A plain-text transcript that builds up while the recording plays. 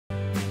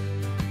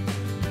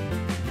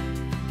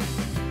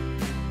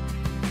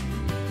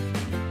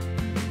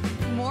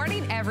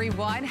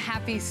everyone.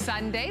 Happy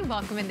Sunday.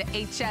 Welcome into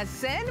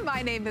HSN.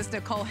 My name is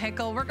Nicole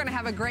Hickle. We're going to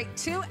have a great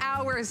 2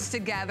 hours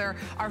together.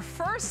 Our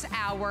first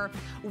hour,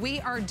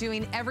 we are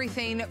doing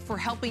everything for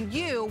helping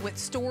you with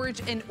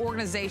storage and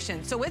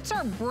organization. So it's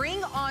our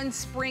Bring on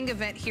Spring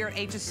event here at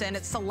HSN.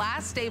 It's the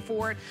last day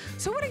for it.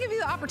 So we're going to give you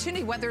the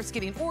opportunity, whether it's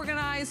getting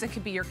organized, it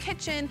could be your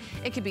kitchen,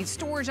 it could be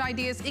storage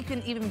ideas, it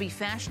can even be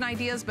fashion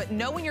ideas. But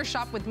know when you're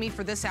shopping with me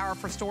for this hour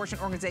for storage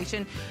and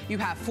organization, you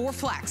have 4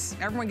 flex.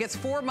 Everyone gets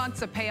 4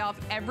 months to pay off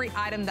every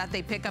item that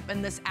they pick up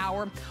in this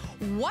hour.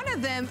 One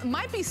of them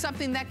might be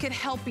something that could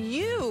help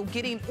you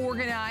getting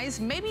organized.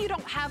 Maybe you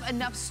don't have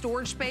enough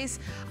storage space.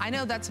 I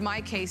know that's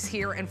my case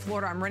here in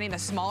Florida. I'm renting a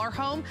smaller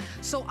home.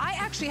 So I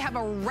actually have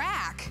a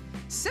rack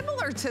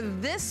similar to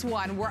this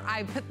one where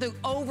I put the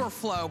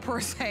overflow per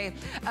se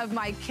of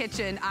my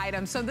kitchen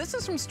items. So this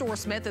is from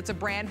StoreSmith. It's a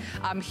brand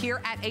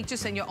here at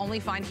HSN you'll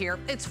only find here.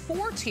 It's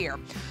 4-tier.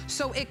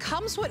 So it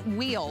comes with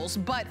wheels,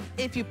 but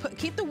if you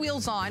keep the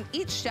wheels on,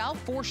 each shelf,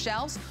 4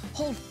 shelves,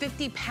 hold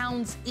 50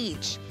 pounds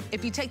each.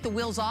 If you take the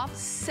wheels off,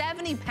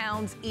 70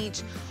 pounds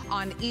each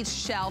on each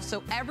shelf.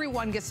 So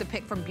everyone gets to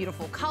pick from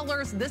beautiful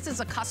colors. This is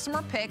a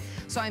customer pick.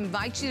 So I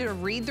invite you to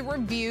read the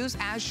reviews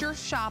as you're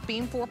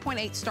shopping.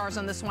 4.8 stars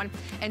on this one.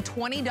 And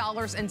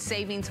 $20 in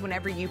savings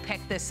whenever you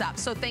pick this up.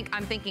 So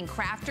I'm thinking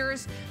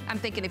crafters. I'm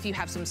thinking if you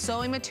have some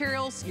sewing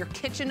materials, your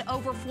kitchen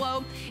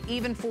overflow,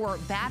 even for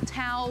bath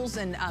towels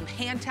and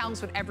hand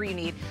towels, whatever you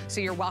need.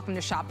 So you're welcome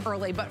to shop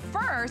early. But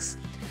first,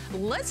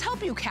 let's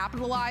help you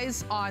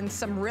capitalize on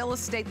some real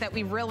estate that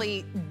we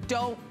really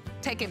don't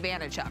take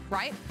advantage of,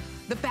 right?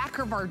 The back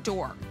of our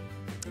door.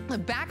 The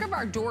back of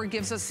our door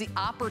gives us the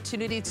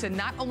opportunity to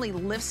not only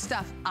lift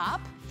stuff up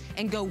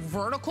and go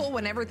vertical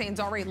when everything's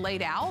already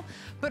laid out,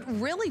 but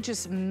really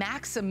just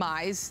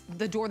maximize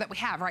the door that we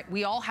have, right?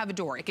 We all have a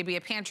door. It could be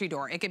a pantry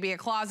door. It could be a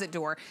closet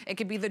door. It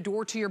could be the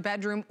door to your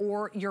bedroom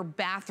or your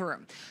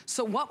bathroom.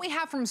 So what we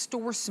have from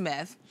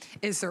StoreSmith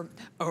is their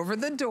over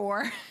the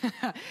door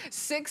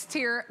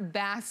 6-tier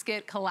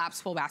basket,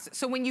 collapsible basket.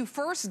 So when you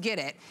first get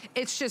it,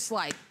 it's just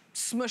like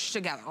smushed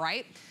together,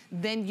 right?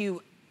 Then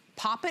you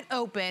pop it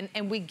open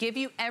and we give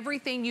you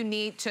everything you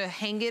need to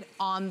hang it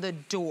on the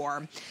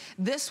door.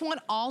 This one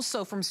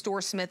also from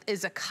StoreSmith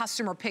is a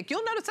customer pick.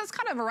 You'll notice that's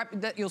kind of a rep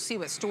that you'll see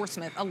with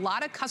StoreSmith. A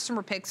lot of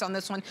customer picks on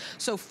this one.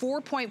 So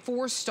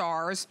 4.4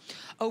 stars,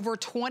 over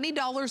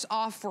 $20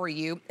 off for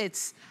you.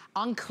 It's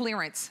on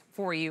clearance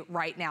for you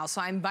right now. So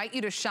I invite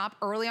you to shop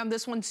early on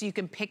this one so you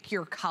can pick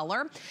your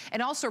color.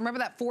 And also remember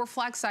that 4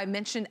 flex I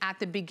mentioned at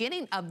the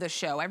beginning of the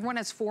show. Everyone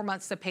has 4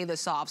 months to pay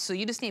this off. So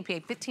you just need to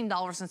pay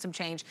 $15 and some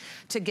change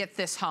to get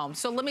this home.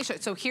 So let me show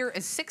you. So here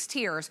is 6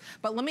 tiers,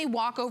 but let me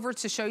walk over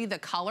to show you the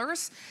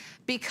colors,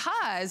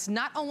 because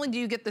not only do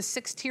you get the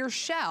 6-tier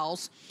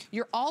shelves,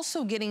 you're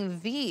also getting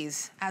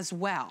these as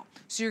well.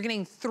 So you're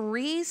getting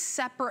 3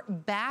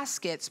 separate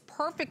baskets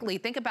perfectly.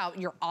 Think about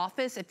your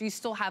office. If you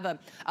still have a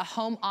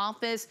home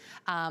office,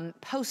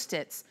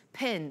 Post-its,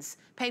 pens,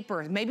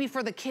 paper, maybe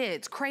for the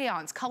kids,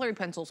 crayons, coloring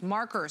pencils,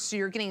 markers. So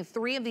you're getting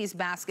 3 of these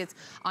baskets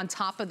on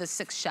top of the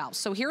 6 shelves.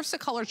 So here's the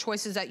color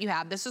choices that you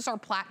have. This is our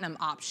platinum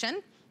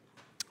option.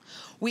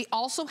 We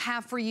also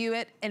have for you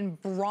it in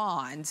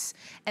bronze,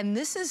 and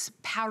this is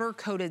powder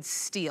coated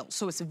steel.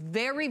 So it's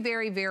very,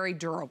 very, very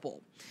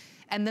durable.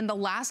 And then the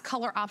last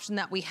color option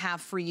that we have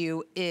for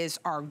you is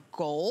our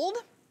gold.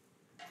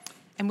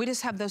 And we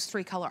just have those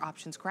 3 color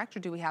options, correct? Or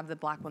do we have the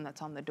black one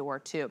that's on the door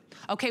too?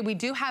 Okay, we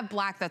do have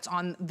black that's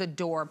on the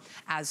door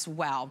as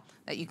well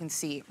that you can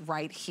see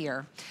right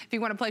here. If you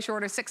want to place your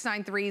order,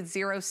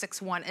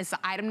 693061 is the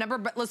item number.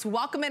 But let's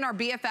welcome in our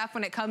BFF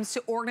when it comes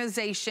to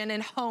organization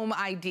and home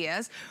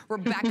ideas,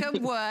 Rebecca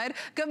Wood.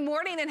 Good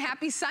morning and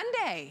happy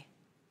Sunday.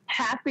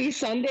 Happy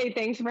Sunday.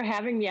 Thanks for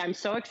having me. I'm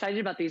so excited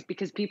about these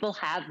because people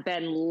have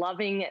been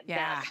loving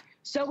them.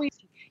 So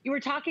you were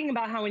talking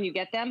about how when you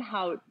get them,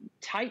 how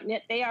tight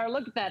knit they are.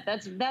 Look at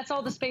that. That's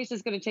all the space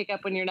is going to take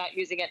up when you're not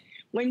using it.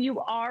 When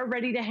you are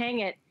ready to hang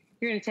it,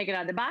 you're going to take it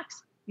out of the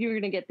box. You're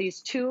going to get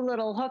these 2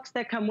 little hooks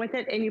that come with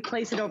it, and you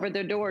place it over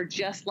the door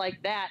just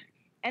like that,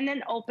 and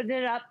then open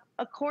it up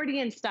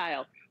accordion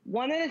style.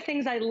 One of the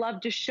things I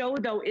love to show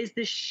though is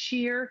the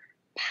sheer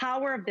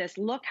power of this.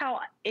 Look how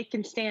it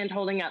can stand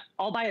holding up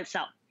all by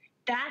itself.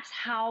 That's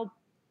how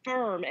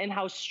firm and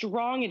how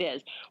strong it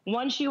is.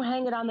 Once you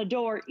hang it on the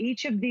door,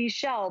 each of these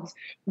shelves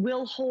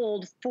will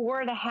hold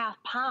 4.5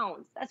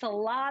 pounds. That's a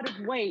lot of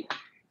weight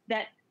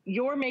that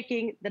you're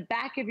making the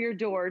back of your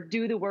door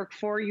do the work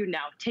for you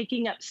now,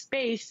 taking up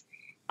space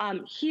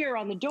here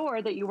on the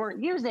door that you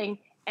weren't using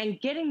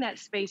and getting that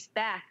space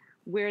back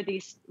where the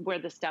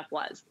stuff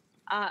was.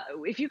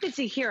 If you can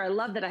see here, I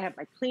love that I have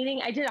my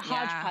cleaning. I did a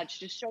hodgepodge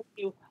to show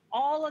you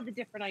all of the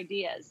different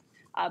ideas.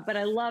 But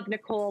I love,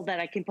 Nicole, that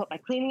I can put my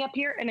cleaning up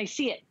here and I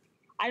see it.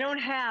 I don't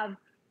have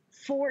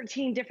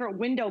 14 different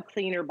window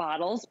cleaner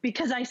bottles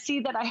because I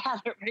see that I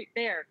have it right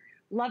there.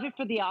 Love it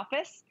for the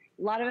office.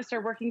 A lot of us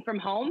are working from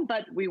home,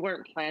 but we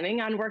weren't planning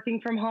on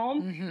working from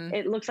home.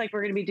 It looks like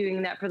we're going to be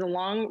doing that for the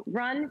long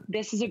run.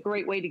 This is a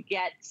great way to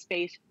get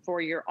space for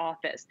your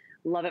office.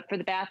 Love it for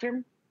the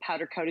bathroom.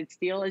 powder coated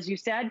steel, as you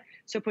said.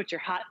 So put your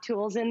hot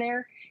tools in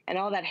there and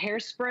all that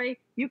hairspray.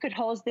 You could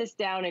hose this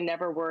down and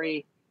never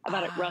worry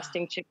about it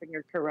rusting, chipping,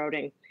 or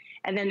corroding.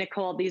 And then,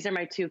 Nicole, these are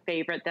my two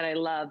favorite that I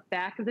love.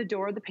 Back of the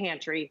door of the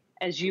pantry,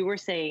 as you were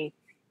saying,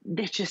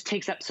 this just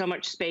takes up so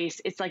much space.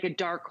 It's like a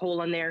dark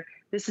hole in there.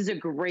 This is a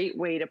great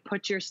way to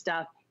put your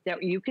stuff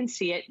that you can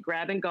see it,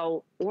 grab and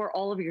go, or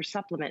all of your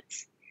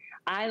supplements.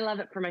 I love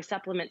it for my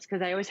supplements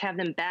because I always have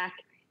them back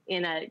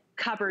in a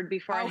cupboard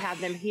before I have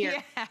them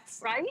here.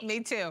 Yes, right? Me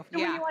too. So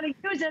when you want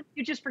to use it,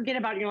 you just forget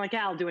about it. You're like,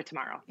 I'll do it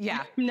tomorrow.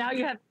 Yeah. Now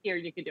you have it here,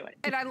 you can do it.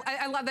 And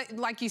I love that,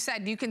 like you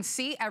said, you can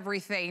see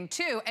everything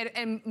too.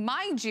 And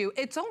mind you,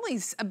 it's only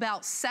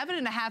about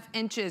 7.5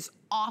 inches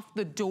off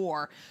the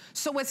door.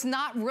 So it's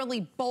not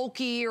really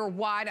bulky or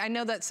wide. I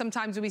know that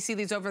sometimes we see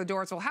these over the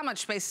doors. Well, how much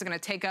space is it gonna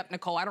take up,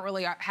 Nicole? I don't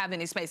really have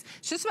any space.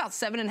 It's just about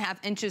 7.5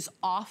 inches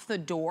off the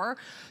door.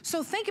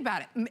 So think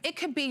about it. It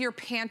could be your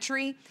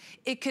pantry.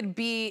 It could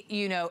be,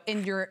 you know,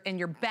 in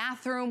your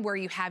bathroom where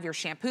you have your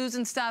shampoos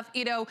and stuff.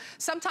 You know,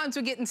 sometimes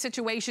we get in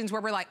situations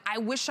where we're like, I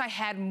wish I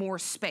had more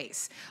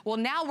space. Well,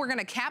 now we're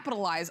gonna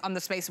capitalize on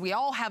the space. We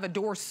all have a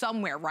door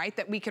somewhere, right,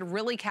 that we could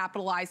really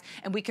capitalize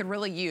and we can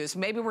really use.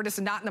 Maybe we're just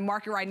not in the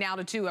market right now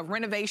to do a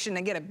renovation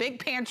and get a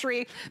big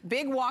pantry,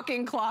 big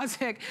walk-in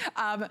closet,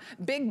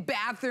 big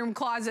bathroom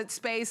closet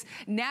space.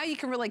 Now you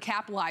can really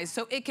capitalize.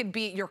 So it could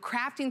be your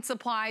crafting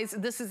supplies.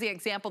 This is the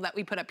example that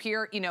we put up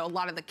here. You know, a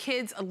lot of the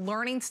kids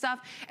learning stuff.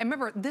 And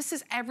remember, this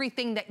is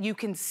everything that you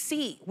can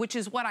see, which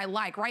is what I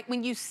like, right?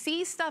 When you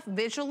see stuff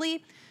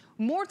visually,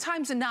 more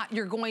times than not,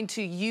 you're going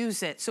to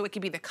use it. So it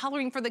could be the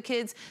coloring for the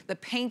kids, the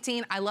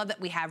painting. I love that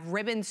we have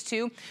ribbons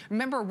too.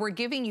 Remember, we're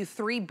giving you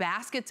 3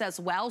 baskets as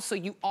well. So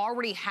you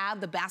already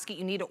have the basket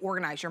you need to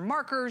organize your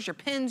markers, your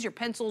pens, your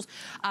pencils,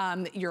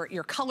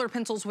 your color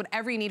pencils,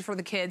 whatever you need for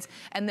the kids.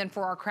 And then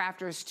for our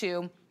crafters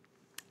too.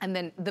 And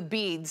then the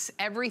beads,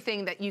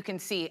 everything that you can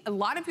see. A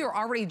lot of you are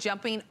already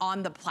jumping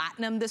on the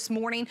platinum this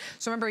morning.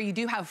 So remember, you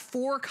do have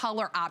 4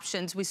 color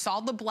options. We saw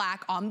the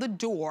black on the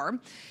door.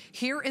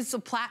 Here is the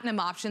platinum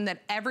option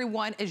that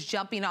everyone is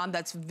jumping on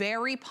that's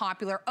very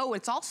popular. Oh,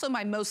 it's also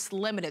my most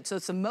limited. So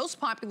it's the most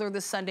popular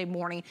this Sunday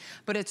morning,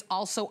 but it's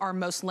also our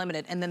most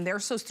limited. And then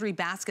there's those 3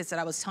 baskets that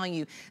I was telling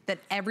you that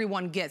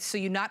everyone gets. So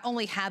you not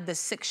only have the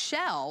 6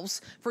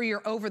 shelves for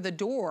your over the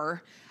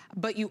door,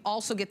 but you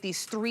also get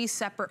these 3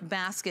 separate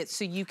baskets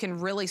so you can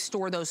really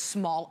store those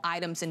small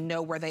items and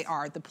know where they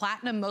are. The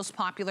platinum, most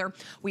popular.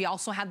 We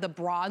also have the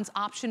bronze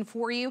option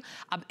for you.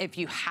 If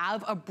you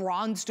have a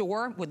bronze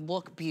door, would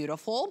look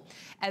beautiful.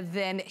 And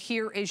then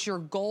here is your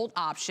gold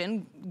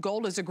option.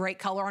 Gold is a great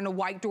color on a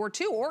white door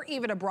too, or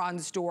even a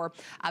bronze door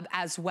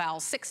as well.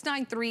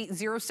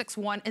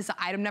 693061 is the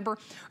item number.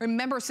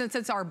 Remember, since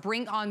it's our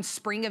Bring On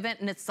Spring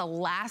event and it's the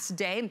last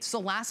day, it's the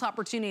last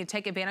opportunity to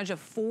take advantage of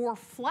 4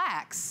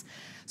 flex.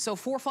 So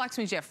 4 flex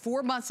means you have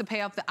 4 months to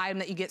pay off the item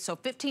that you get. So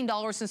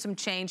 $15 and some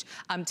change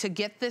to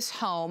get this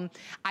home.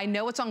 I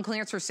know it's on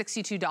clearance for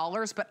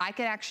 $62, but I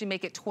could actually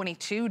make it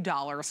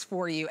 $22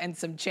 for you and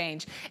some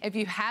change. If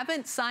you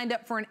haven't signed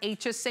up for an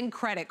HSN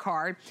credit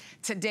card,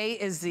 today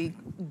is the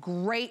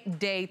great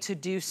day to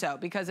do so,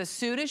 because as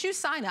soon as you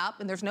sign up,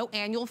 and there's no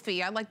annual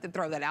fee, I like to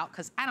throw that out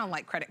because I don't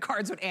like credit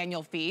cards with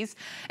annual fees.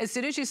 As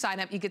soon as you sign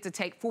up, you get to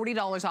take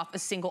 $40 off a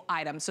single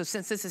item. So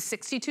since this is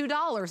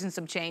 $62 and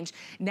some change,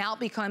 now it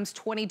becomes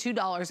 $22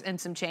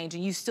 and some change,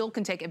 and you still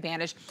can take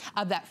advantage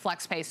of that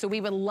flex pay. So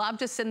we would love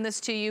to send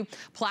this to you.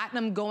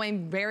 Platinum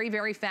going very,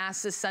 very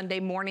fast this Sunday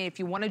morning. If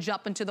you want to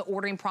jump into the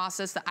ordering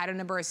process, the item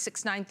number is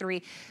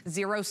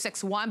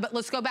 693061. But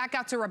let's go back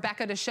out to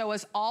Rebecca to show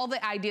us all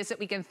the ideas that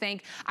we can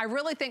think. I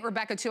really think,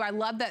 Rebecca, too, I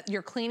love that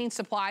your cleaning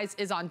supplies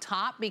is on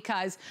top,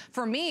 because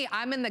for me,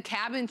 I'm in the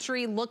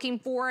cabinetry looking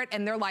for it,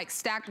 and they're like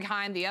stacked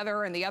behind the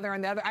other and the other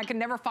and the other. I can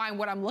never find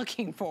what I'm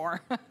looking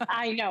for.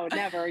 I know,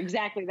 never.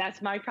 Exactly.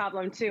 That's my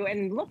problem too.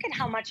 And look at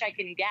how much I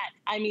can get.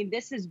 I mean,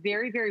 this is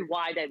very, very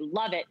wide. I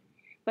love it.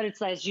 But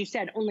it's, as you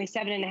said, only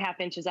 7.5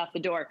 inches off the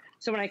door.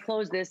 So when I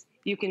close this,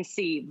 you can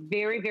see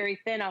very, very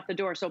thin off the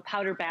door. So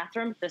powder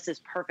bathroom, this is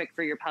perfect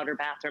for your powder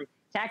bathroom.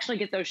 To actually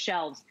get those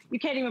shelves, you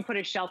can't even put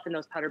a shelf in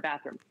those powder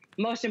bathroom.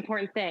 Most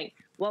important thing,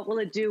 what will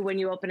it do when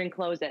you open and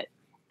close it?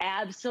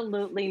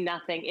 Absolutely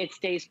nothing. It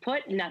stays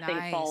put, nothing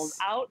falls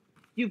out.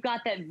 You've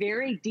got that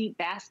very deep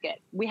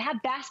basket. We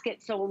have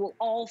baskets so it will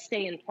all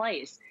stay in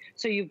place.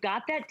 So you've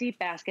got that deep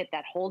basket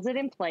that holds it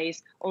in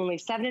place, only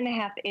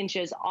 7.5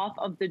 inches off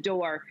of the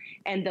door.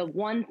 And the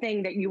one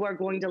thing that you are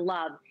going to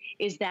love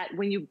is that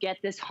when you get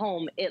this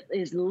home, it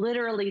is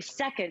literally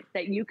seconds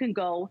that you can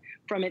go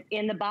from it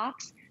in the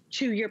box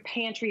to your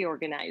pantry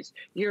organized,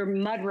 your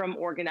mudroom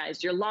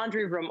organized, your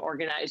laundry room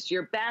organized,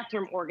 your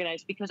bathroom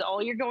organized, because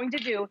all you're going to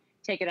do,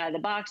 take it out of the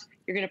box,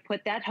 you're going to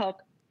put that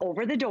hook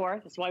over the door.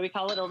 That's why we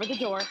call it over the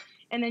door.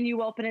 And then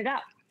you open it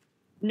up.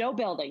 No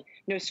building,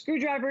 no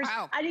screwdrivers.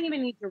 Wow. I didn't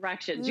even need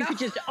directions. No. You could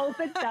just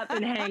open it up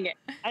and hang it.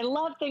 I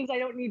love things I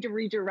don't need to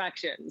read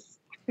directions.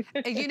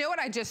 You know what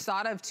I just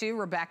thought of too,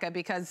 Rebecca,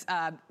 because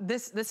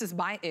this is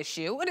my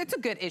issue, and it's a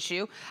good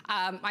issue.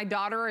 My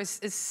daughter is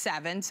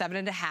 7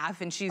 and a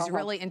half, and she's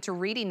really into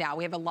reading now.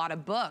 We have a lot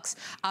of books.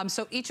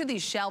 So each of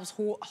these shelves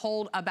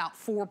hold about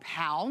 4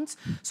 pounds.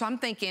 So I'm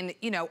thinking,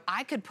 you know,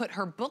 I could put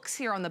her books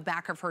here on the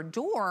back of her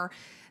door.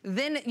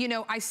 Then, you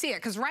know, I see it,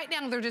 because right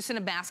now they're just in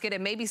a basket,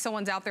 and maybe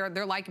someone's out there,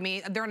 they're like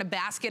me, they're in a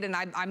basket, and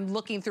I'm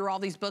looking through all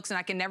these books, and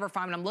I can never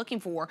find what I'm looking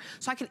for.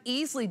 So I can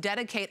easily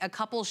dedicate a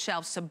couple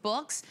shelves to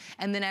books,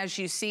 and then as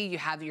you see, you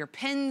have your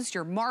pens,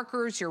 your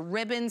markers, your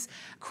ribbons,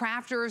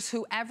 crafters,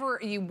 whoever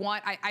you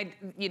want.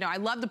 You know, I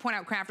love to point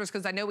out crafters,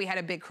 because I know we had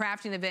a big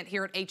crafting event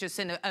here at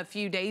HSN a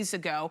few days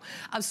ago.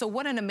 So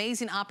what an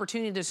amazing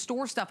opportunity to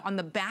store stuff on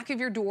the back of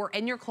your door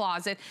in your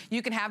closet.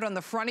 You can have it on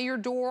the front of your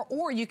door,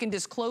 or you can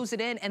just close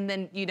it in, and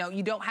then, you know,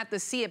 you don't have to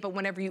see it, but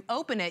whenever you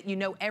open it, you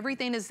know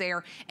everything is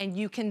there and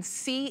you can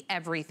see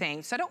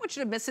everything. So I don't want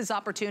you to miss this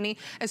opportunity,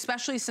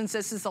 especially since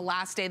this is the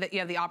last day that you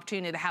have the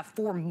opportunity to have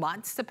 4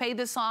 months to pay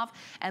this off.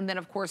 And then,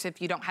 of course,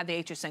 if you don't have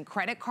the HSN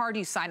credit card,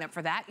 you sign up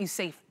for that. You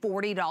save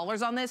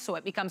 $40 on this, so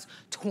it becomes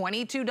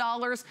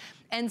 $22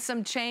 and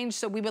some change.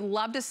 So we would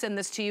love to send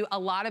this to you. A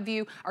lot of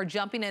you are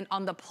jumping in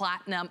on the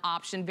platinum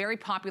option, very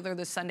popular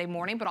this Sunday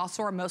morning, but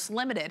also our most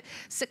limited.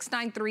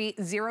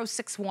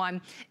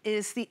 693061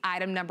 is the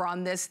item number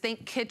on this.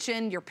 Think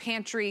kitchen, your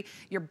pantry,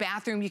 your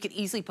bathroom. You could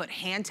easily put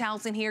hand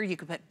towels in here. You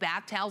could put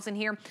bath towels in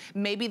here.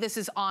 Maybe this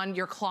is on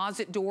your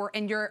closet door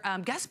and your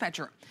guest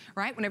bedroom,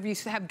 right? Whenever you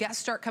have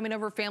guests start coming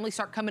over, family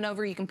start coming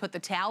over, you can put the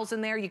towels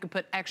in there. You can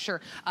put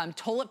extra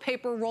toilet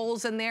paper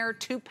rolls in there,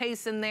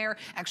 toothpaste in there,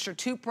 extra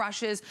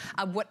toothbrushes,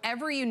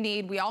 whatever you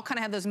need. We all kind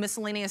of have those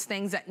miscellaneous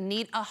things that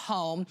need a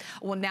home.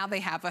 Well, now they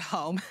have a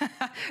home.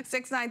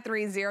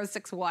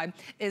 693061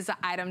 is the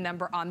item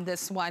number on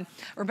this one.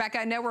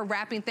 Rebecca, I know we're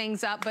wrapping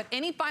things up, but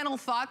any final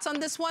thoughts on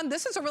this one?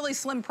 This is a really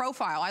slim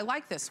profile. I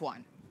like this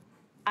one.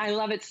 I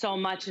love it so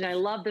much, and I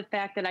love the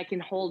fact that I can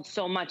hold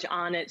so much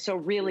on it. So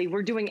really,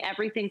 we're doing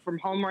everything from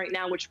home right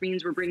now, which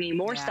means we're bringing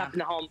more stuff in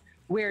the home.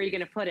 Where are you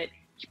going to put it?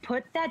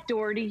 Put that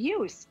door to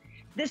use.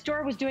 This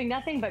door was doing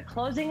nothing but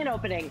closing and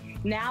opening.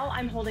 Now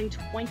I'm holding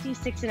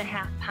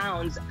 26.5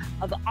 pounds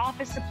of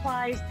office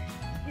supplies,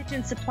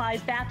 kitchen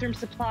supplies, bathroom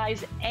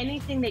supplies,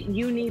 anything that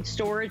you need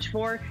storage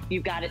for,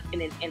 you've got it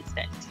in an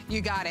instant. You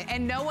got it.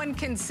 And no one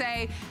can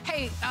say,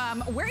 hey,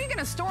 where are you going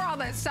to store all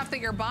that stuff that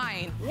you're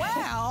buying?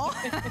 Well,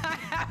 I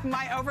have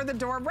my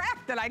over-the-door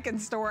rack that I can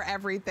store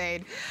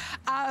everything.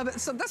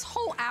 So this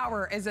whole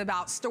hour is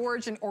about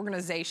storage and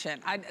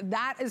organization.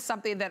 That is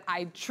something that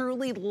I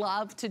truly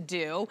love to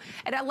do.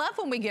 And I love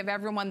when we give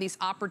everyone these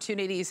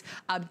opportunities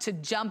to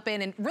jump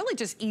in and really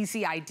just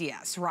easy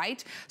ideas,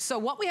 right? So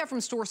what we have from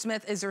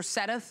StoreSmith is their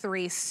set of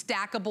 3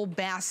 stackable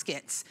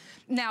baskets.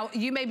 Now,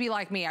 you may be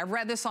like me. I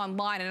read this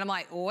online and I'm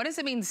like, what does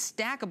it mean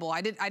stackable?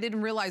 I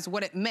didn't realize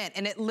what it meant.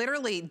 And it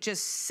literally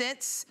just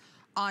sits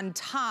on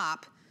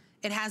top.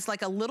 It has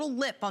like a little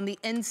lip on the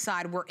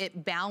inside where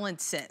it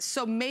balances.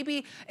 So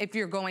maybe if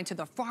you're going to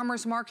the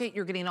farmer's market,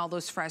 you're getting all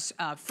those fresh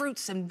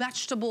fruits and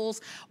vegetables.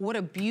 What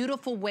a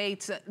beautiful way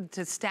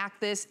to stack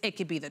this. It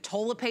could be the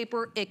toilet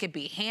paper. It could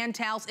be hand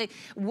towels.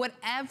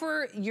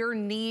 Whatever your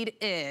need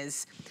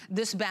is,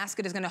 this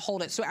basket is gonna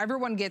hold it. So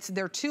everyone gets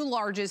their 2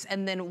 larges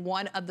and then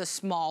 1 of the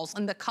smalls.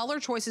 And the color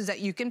choices that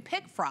you can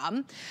pick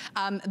from,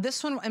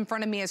 this one in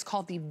front of me is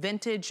called the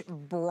Vintage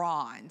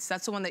Bronze.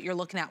 That's the one that you're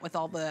looking at with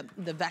all the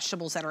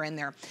vegetables that are in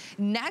there.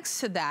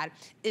 Next to that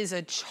is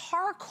a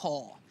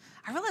charcoal.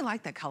 I really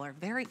like that color,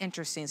 very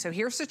interesting. So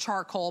here's the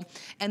charcoal,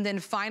 and then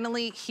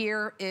finally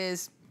here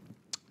is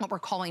what we're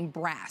calling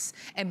brass.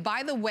 And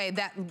by the way,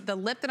 the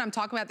lip that I'm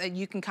talking about that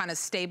you can kind of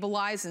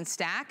stabilize and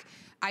stack,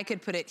 I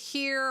could put it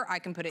here, I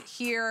can put it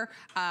here.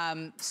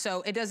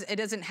 So it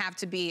doesn't have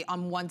to be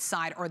on one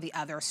side or the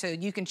other. So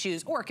you can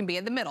choose, or it can be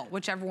in the middle,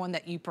 whichever one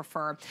that you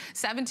prefer.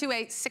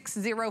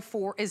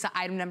 728604 is the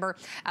item number.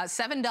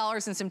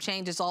 $7 and some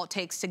change is all it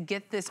takes to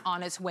get this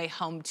on its way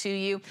home to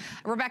you.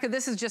 Rebecca,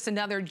 this is just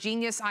another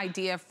genius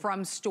idea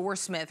from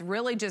StoreSmith,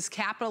 really just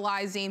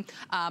capitalizing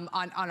on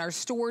our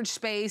storage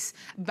space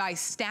by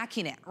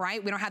stacking it,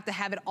 right? We don't have to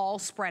have it all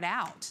spread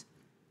out.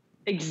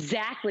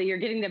 Exactly, you're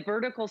getting the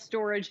vertical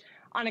storage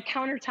on a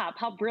countertop.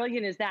 How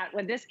brilliant is that?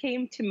 When this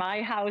came to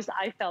my house,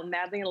 I fell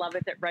madly in love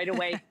with it right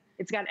away.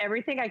 It's got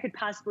everything I could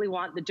possibly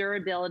want. The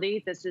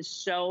durability, this is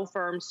so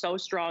firm, so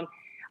strong.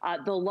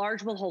 The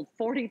large will hold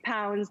 40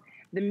 pounds,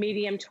 the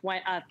medium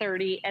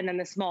 30, and then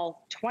the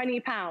small 20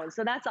 pounds.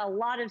 So that's a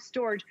lot of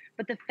storage,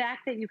 but the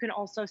fact that you can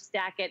also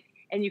stack it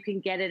and you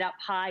can get it up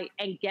high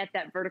and get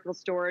that vertical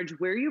storage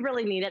where you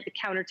really need it, the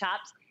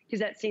countertops, because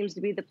that seems to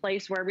be the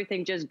place where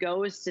everything just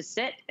goes to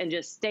sit and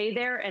just stay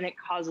there, and it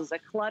causes a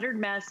cluttered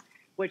mess,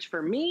 which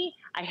for me,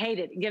 I hate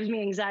it. It gives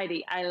me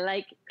anxiety. I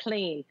like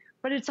clean,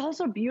 but it's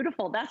also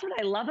beautiful. That's what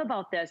I love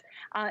about this.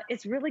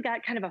 It's really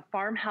got kind of a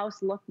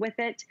farmhouse look with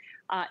it.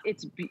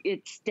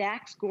 It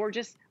stacks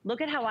gorgeous.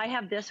 Look at how I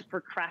have this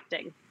for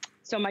crafting.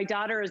 So my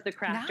daughter is the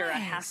crafter. Nice. I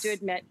have to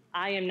admit,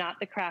 I am not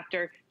the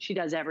crafter. She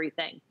does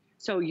everything.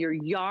 So your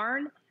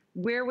yarn,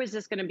 where was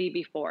this going to be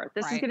before?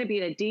 This is going to be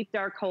in a deep,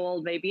 dark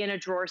hole, maybe in a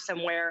drawer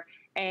somewhere,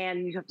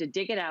 and you have to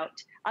dig it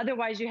out.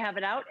 Otherwise, you have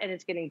it out and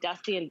it's getting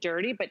dusty and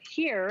dirty. But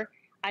here,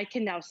 I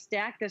can now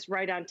stack this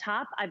right on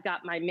top. I've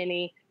got my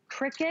mini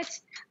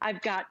Cricut.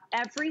 I've got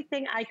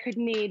everything I could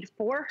need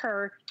for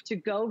her to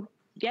go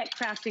get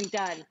crafting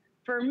done.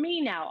 For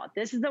me now,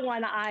 this is the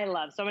one I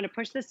love. So I'm going to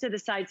push this to the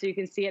side so you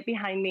can see it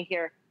behind me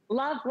here.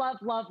 Love, love,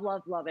 love,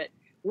 love, love it.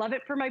 Love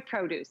it for my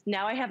produce.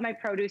 Now I have my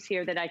produce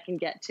here that I can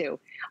get to.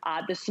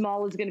 The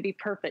small is going to be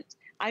perfect.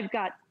 I've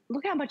got,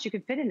 look how much you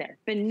can fit in there.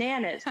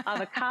 Bananas,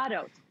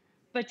 avocados.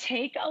 But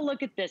take a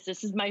look at this.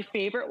 This is my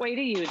favorite way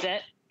to use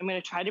it. I'm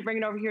going to try to bring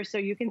it over here so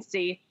you can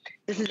see.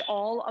 This is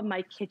all of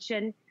my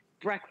kitchen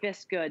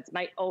breakfast goods.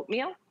 My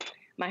oatmeal,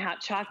 my hot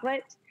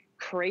chocolate,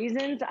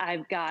 craisins.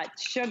 I've got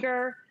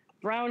sugar,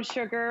 brown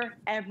sugar,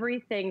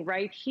 everything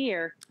right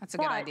here. That's a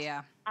good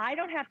idea. I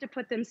don't have to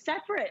put them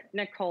separate,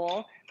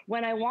 Nicole.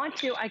 When I want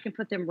to, I can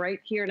put them right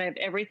here, and I have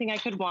everything I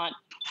could want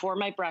for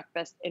my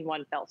breakfast in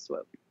one fell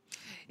swoop.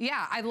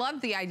 Yeah, I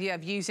love the idea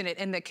of using it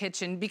in the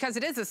kitchen because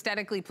it is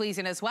aesthetically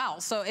pleasing as well.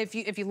 So if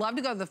you love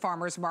to go to the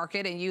farmer's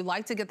market and you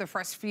like to get the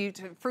fresh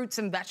fruits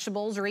and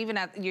vegetables, or even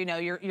at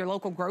your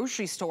local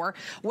grocery store,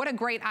 what a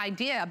great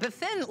idea. But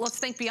then let's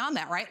think beyond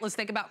that, right? Let's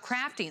think about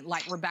crafting,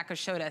 like Rebecca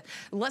showed us.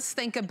 Let's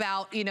think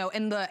about,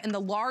 in the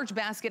large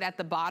basket at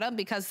the bottom,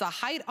 because the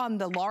height on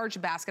the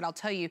large basket, I'll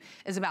tell you,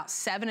 is about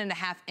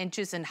 7.5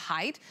 inches in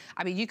height.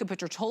 I mean, you could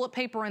put your toilet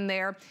paper in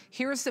there.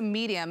 Here's the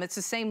medium. It's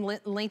the same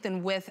length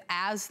and width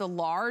as the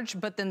large,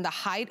 but then the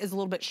height is a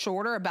little bit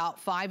shorter,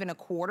 about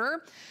 5.25.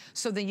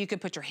 So then you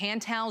could put your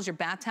hand towels, your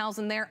bath towels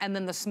in there, and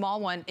then the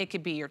small one, it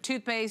could be your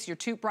toothpaste, your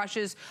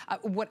toothbrushes,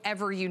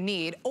 whatever you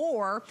need.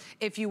 Or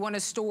if you want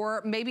to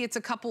store, maybe it's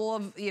a couple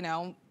of,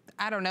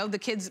 I don't know, the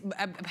kids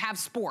have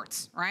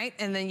sports, right?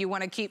 And then you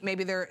want to keep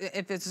maybe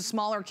if it's a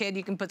smaller kid,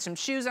 you can put some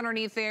shoes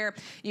underneath there.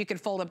 You can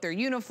fold up their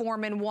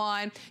uniform in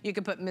one. You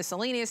can put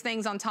miscellaneous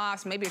things on top.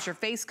 So maybe it's your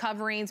face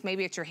coverings.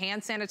 Maybe it's your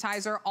hand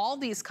sanitizer. All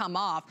these come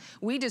off.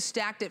 We just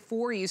stacked it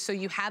for you so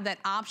you have that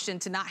option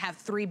to not have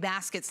 3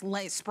 baskets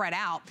spread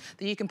out,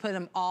 that you can put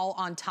them all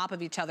on top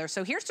of each other.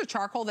 So here's the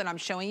charcoal that I'm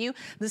showing you.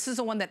 This is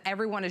the one that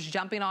everyone is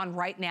jumping on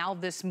right now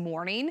this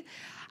morning.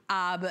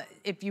 But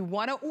if you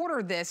want to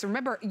order this,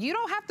 remember, you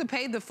don't have to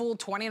pay the full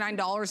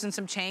 $29 and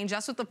some change.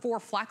 That's what the 4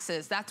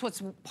 flexes. That's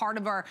what's part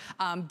of our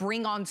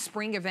Bring on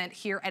Spring event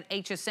here at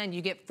HSN.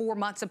 You get 4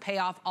 months of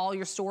payoff all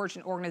your storage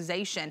and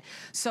organization.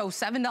 So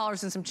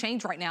 $7 and some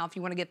change right now if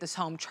you want to get this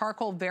home.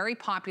 Charcoal, very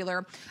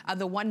popular.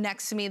 The one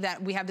next to me that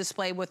we have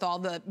displayed with all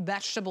the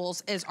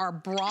vegetables is our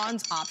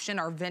bronze option,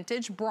 our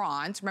vintage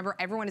bronze. Remember,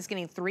 everyone is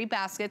getting 3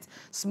 baskets,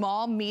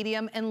 small,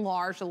 medium, and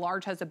large. The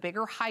large has a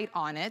bigger height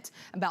on it,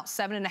 about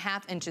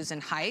 7.5 inches in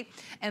height.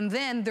 And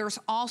then there's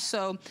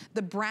also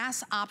the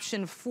brass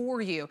option for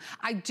you.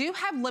 I do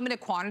have limited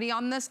quantity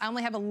on this. I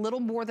only have a little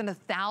more than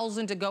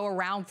 1,000 to go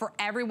around for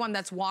everyone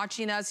that's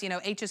watching us.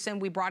 HSN,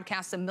 we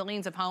broadcast to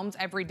millions of homes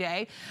every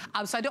day.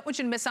 So I don't want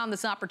you to miss out on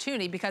this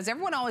opportunity, because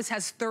everyone always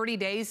has 30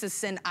 days to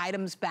send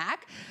items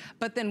back.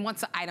 But then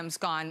once the item's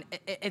gone,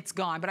 it's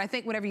gone. But I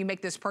think whenever you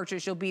make this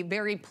purchase, you'll be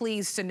very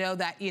pleased to know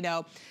that,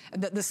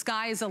 the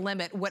sky is the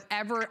limit.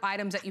 Whatever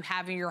items that you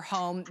have in your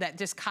home that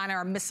just kind of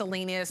are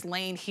miscellaneous,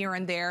 laying here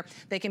and there,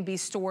 they can be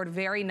stored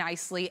very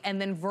nicely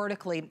and then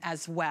vertically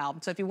as well.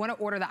 So if you want to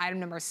order the item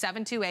number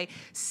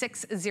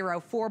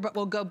 728-604, but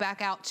we'll go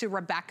back out to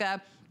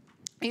Rebecca.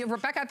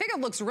 Rebecca, I think it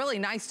looks really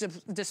nice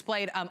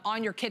displayed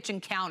on your kitchen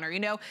counter.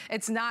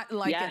 It's not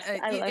like, yes,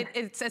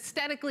 it's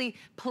aesthetically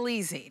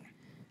pleasing.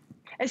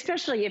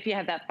 Especially if you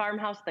have that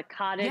farmhouse, the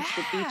cottage,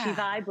 the beachy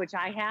vibe, which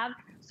I have.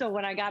 So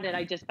when I got it,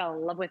 I just fell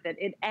in love with it.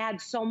 It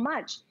adds so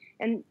much.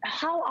 And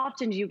how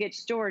often do you get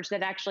storage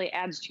that actually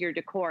adds to your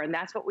decor? And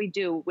that's what we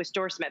do with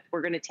StoreSmith.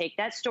 We're going to take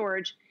that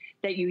storage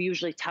that you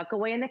usually tuck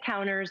away in the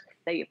counters,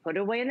 that you put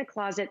away in the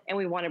closet, and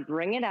we want to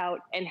bring it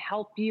out and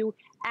help you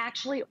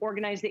actually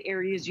organize the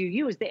areas you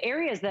use, the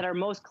areas that are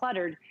most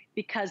cluttered,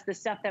 because the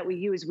stuff that we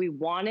use, we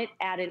want it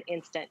at an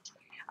instant.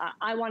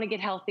 I want to get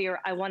healthier.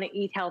 I want to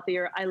eat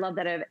healthier. I love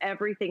that I have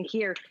everything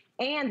here,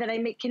 and that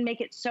I can make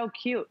it so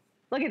cute.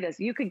 Look at this.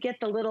 You could get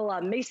the little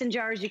mason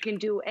jars. You can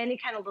do any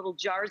kind of little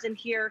jars in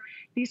here.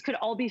 These could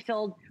all be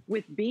filled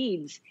with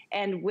beads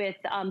and with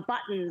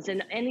buttons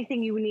and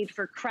anything you need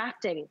for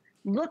crafting.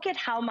 Look at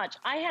how much.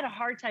 I had a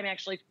hard time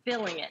actually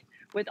filling it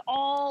with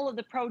all of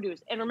the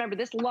produce. And remember,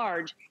 this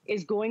large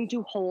is going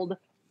to hold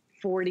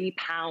 40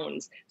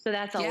 pounds. So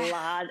that's a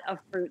lot of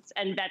fruits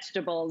and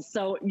vegetables.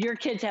 So your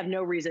kids have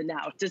no reason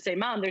now to say,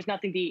 Mom, there's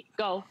nothing to eat.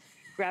 Go,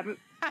 grab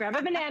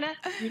a banana.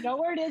 You know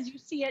where it is. You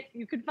see it.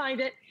 You can find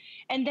it.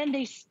 And then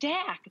they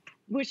stack,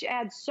 which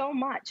adds so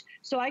much.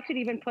 So I could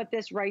even put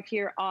this right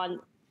here on,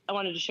 I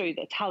wanted to show you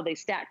that's how they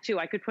stack too.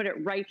 I could put it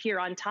right here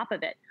on top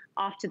of it,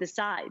 off to the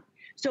side.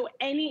 So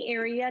any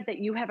area that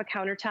you have a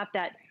countertop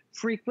that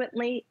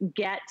frequently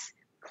gets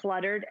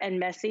cluttered and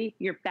messy,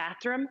 your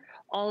bathroom,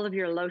 all of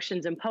your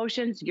lotions and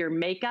potions, your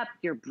makeup,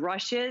 your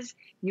brushes,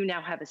 you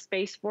now have a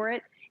space for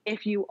it.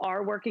 If you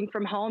are working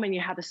from home and you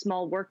have a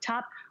small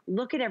worktop,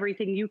 look at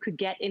everything you could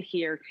get in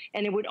here.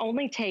 And it would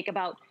only take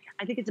about,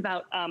 I think it's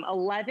about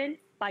 11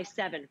 by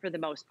 7 for the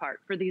most part,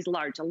 for these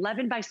large,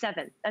 11 by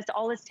 7. That's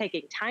all it's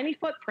taking. Tiny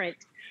footprint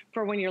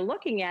for when you're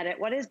looking at it.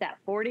 What is that?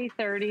 40,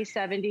 30,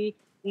 70,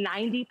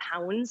 90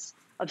 pounds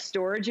of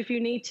storage if you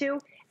need to.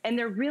 And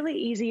they're really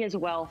easy as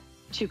well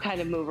to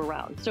kind of move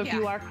around. So if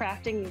you are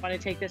crafting, you want to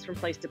take this from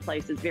place to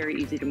place, it's very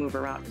easy to move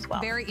around as well.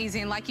 Very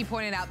easy, and like you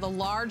pointed out, the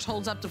large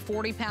holds up to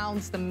 40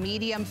 pounds, the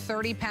medium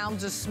 30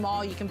 pounds is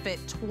small. You can fit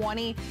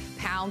 20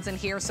 pounds in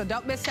here, so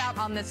don't miss out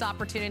on this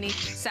opportunity.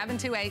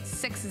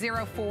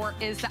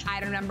 728-604 is the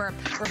item number.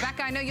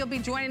 Rebecca, I know you'll be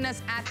joining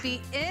us at the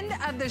end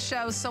of the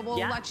show, so we'll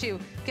let you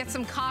get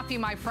some coffee,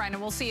 my friend,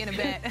 and we'll see you in a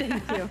bit.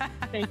 Thank you.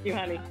 Thank you,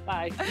 honey.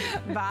 Bye.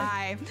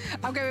 Bye.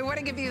 Okay, we want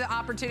to give you the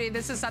opportunity.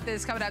 This is something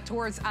that's coming up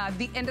towards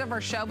the end of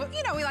our show, but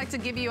you know, we like to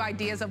give you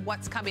ideas of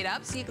what's coming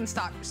up so you can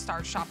start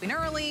shopping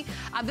early.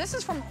 This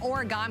is from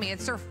Origami.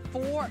 It's their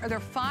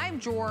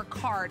 5-drawer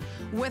cart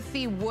with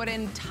the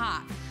wooden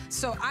top.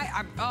 So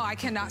I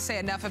cannot say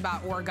enough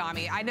about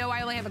Origami. I know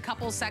I only have a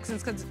couple of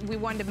sections because we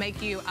wanted to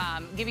make you,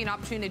 give you an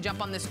opportunity to jump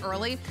on this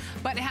early,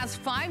 but it has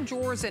 5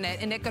 drawers in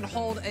it and it could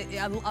hold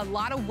a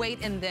lot of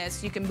weight in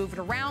this. You can move it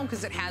around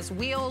because it has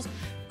wheels.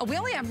 We're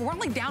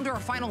only down to our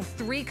final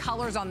 3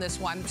 colors on this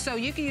one. So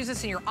you can use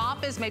this in your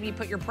office. Maybe you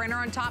put your printer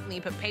on top and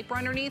you put paper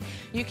underneath.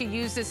 You can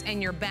use this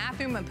in your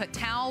bathroom and put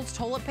towels,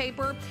 toilet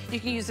paper. You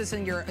can use this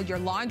in your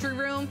laundry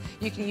room.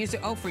 You can use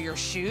it, for your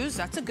shoes.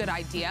 That's a good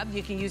idea.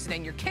 You can use it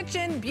in your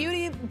kitchen,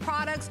 beauty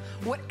products,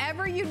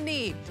 whatever you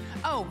need.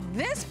 Oh,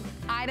 this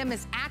item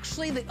is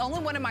actually the only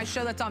one in my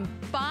show that's on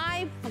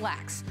 5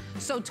 flex.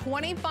 So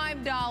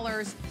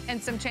 $25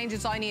 and some change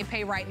is all you need to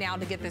pay right now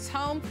to get this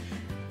home.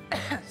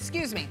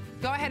 Excuse me.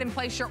 Go ahead and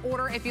place your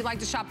order if you'd like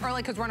to shop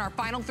early because we're in our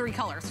final 3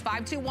 colors.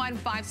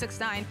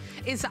 521569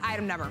 is the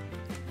item number.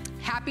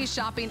 Happy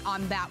shopping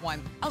on that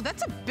one. Oh,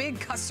 that's a big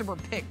customer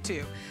pick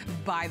too,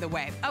 by the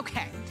way.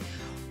 Okay.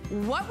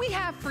 What we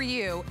have for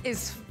you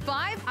is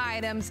 5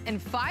 items in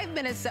 5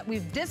 minutes that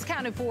we've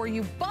discounted for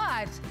you,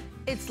 but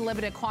it's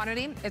limited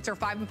quantity. It's our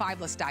 5 and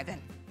 5. Let's dive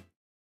in.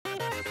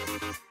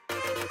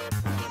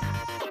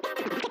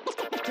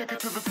 Take it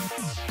to the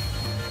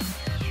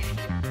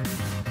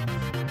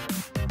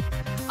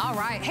All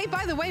right. Hey,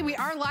 by the way, we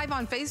are live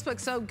on Facebook,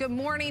 so good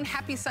morning.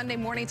 Happy Sunday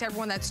morning to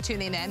everyone that's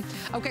tuning in.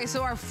 Okay,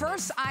 so our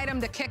first item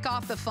to kick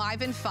off the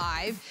 5 and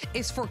 5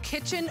 is for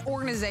kitchen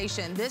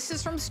organization. This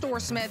is from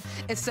StoreSmith.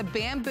 It's the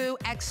bamboo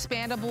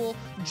expandable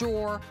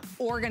drawer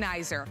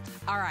organizer.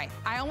 All right,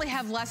 I only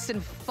have less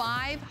than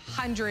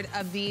 500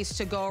 of these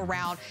to go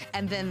around,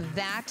 and then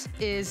that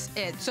is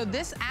it. So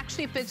this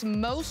actually fits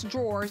most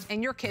drawers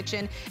in your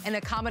kitchen and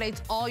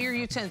accommodates all your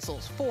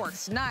utensils,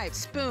 forks, knives,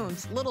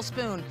 spoons, little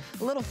spoon,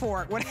 little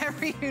fork, whatever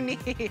you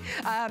need.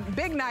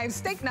 Big knives,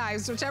 steak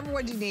knives, whichever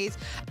one you need.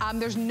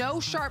 There's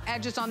no sharp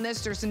edges on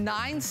this. There's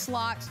 9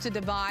 slots to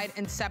divide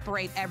and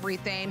separate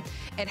everything.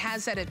 It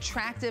has that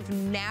attractive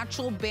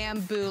natural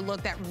bamboo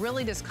look that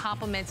really just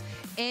complements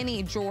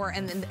any drawer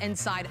in the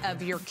inside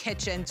of your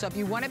kitchen. So if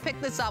you want to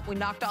pick this up, we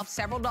knocked off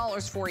several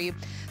dollars for you.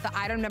 The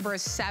item number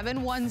is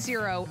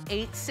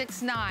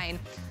 710869.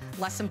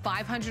 Less than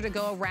 500 to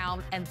go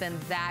around, and then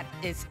that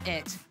is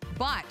it.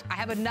 But I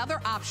have another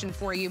option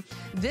for you.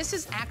 This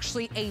is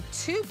actually a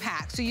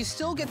 2-pack, so you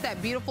still get that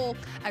beautiful,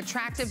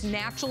 attractive,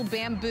 natural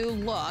bamboo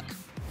look,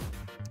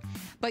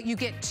 but you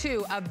get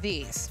 2 of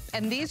these.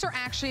 And these are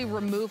actually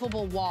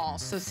removable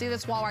walls. So see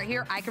this wall right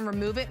here? I can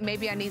remove it.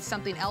 Maybe I need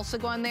something else to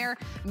go in there.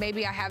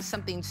 Maybe I have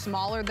something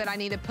smaller that I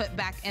need to put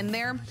back in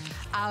there.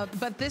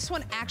 But this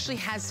one actually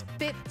has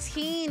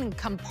 15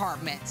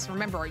 compartments.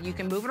 Remember, you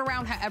can move it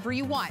around however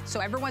you want. So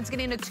everyone's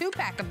getting a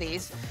 2-pack of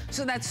these.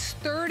 So that's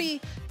 30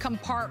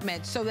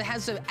 compartments. So it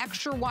has the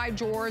extra wide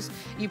drawers.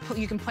 You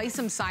can place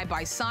them side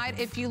by side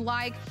if you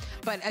like.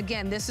 But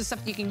again, this is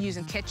something you can use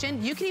in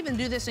kitchen. You can even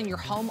do this in your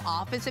home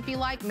office if you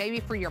like, maybe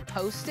for your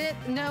Post-it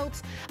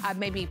notes,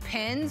 maybe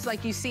pins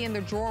like you see in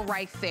the drawer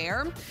right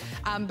there.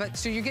 But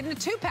so you're getting a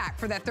 2-pack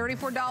for that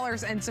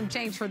 $34 and some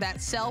change for that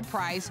sale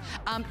price.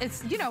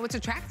 It's, you know, it's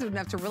attractive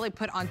enough to really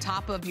put on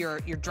top of your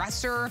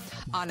dresser,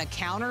 on a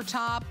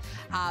countertop.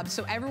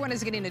 So everyone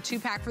is getting a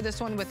 2-pack for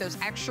this one with those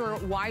extra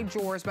wide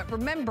drawers. But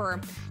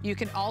remember, you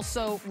can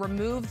also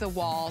remove the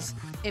walls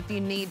if you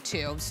need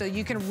to. So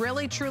you can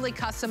really, truly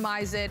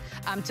customize it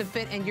to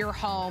fit in your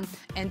home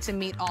and to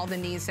meet all the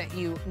needs that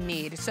you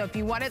need. So if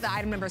you wanted the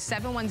item number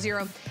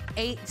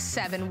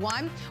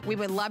 710871, we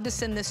would love to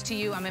send this to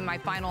you. I'm in my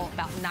final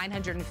about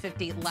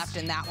 950 left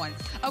in that one.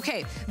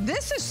 Okay,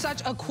 this is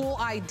such a cool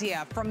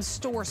idea from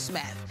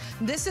StoreSmith.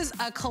 This is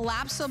a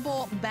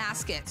collapsible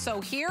basket.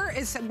 So here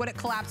is what it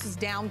collapses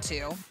down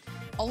to.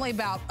 Only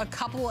about a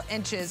couple of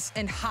inches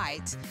in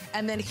height.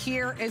 And then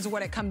here is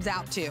what it comes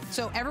out to.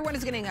 So everyone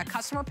is getting a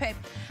customer pick.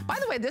 By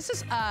the way, this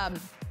is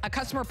a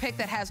customer pick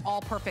that has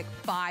all perfect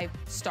 5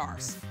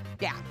 stars.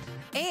 Yeah.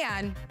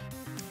 And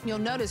you'll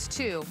notice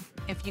too,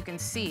 if you can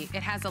see,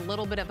 it has a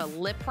little bit of a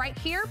lip right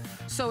here.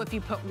 So if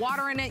you put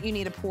water in it, you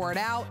need to pour it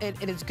out.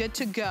 It is good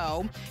to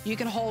go. You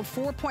can hold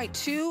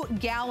 4.2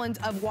 gallons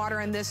of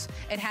water in this.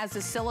 It has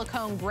the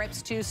silicone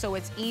grips too, so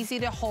it's easy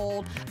to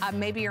hold.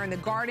 Maybe you're in the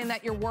garden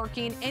that you're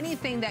working,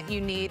 anything that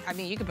you need. I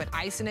mean, you can put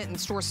ice in it and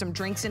store some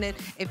drinks in it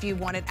if you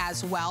want it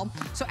as well.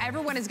 So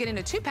everyone is getting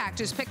a 2-pack.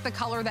 Just pick the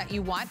color that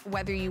you want,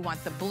 whether you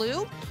want the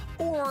blue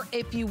or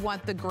if you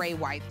want the gray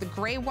white. The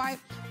gray white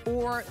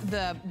or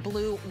the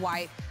blue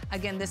white.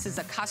 Again, this is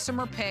a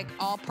customer pick,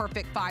 all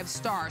perfect 5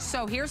 stars.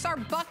 So here's our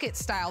bucket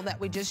style that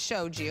we just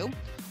showed you.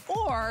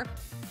 Or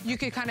you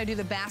could kind of do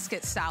the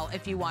basket style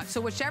if you want.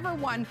 So whichever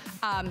one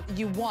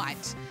you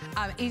want,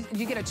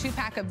 you get a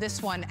 2-pack of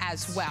this one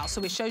as well. So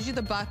we showed you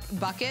the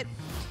bucket.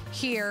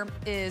 Here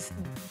is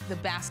the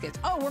baskets.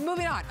 Oh, we're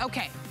moving on.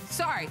 Okay,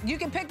 sorry. You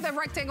can pick the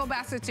rectangle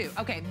basket too.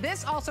 Okay,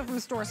 this also from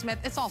StoreSmith.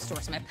 It's all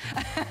StoreSmith.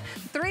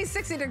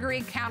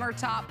 360-degree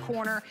countertop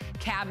corner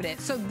cabinet.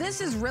 So this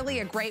is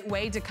really a great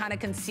way to kind of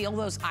conceal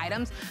those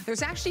items.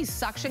 There's actually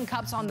suction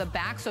cups on the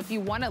back, so if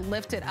you want to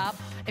lift it up,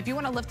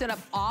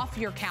 off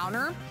your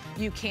counter,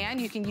 you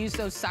can use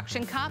those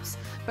suction cups.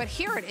 But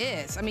here it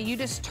is. I mean, you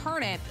just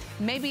turn it.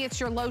 Maybe it's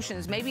your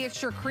lotions, maybe it's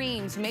your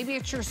creams, maybe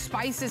it's your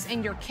spices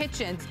in your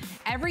kitchens.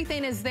 Everything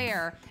is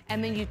there,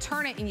 and then you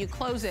turn it and you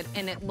close it,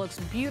 and it looks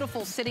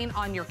beautiful sitting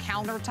on your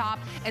countertop.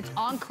 It's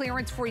on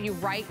clearance for you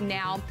right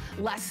now,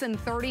 less than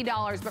 $30.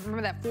 But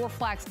remember that 4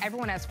 flex,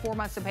 everyone has 4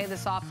 months to pay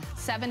this off,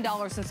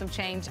 $7 and some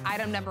change.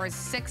 Item number is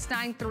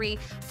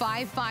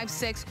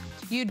 693556.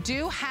 You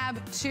do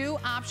have 2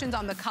 options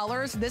on the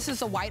colors. This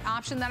is a white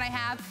option that I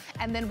have,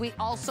 and then we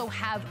also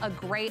have a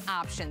gray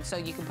option. So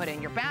you can put it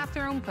in your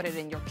bathroom, put it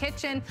in your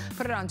kitchen,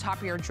 put it on top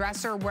of your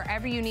dresser,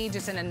 wherever you need,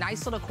 just in a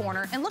nice little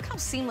corner. And look how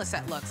seamless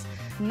that looks.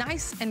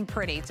 Nice and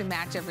pretty to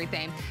match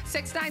everything.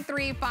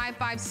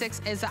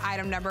 693556 is the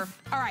item number.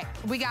 All right,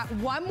 we got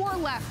one more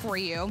left for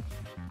you.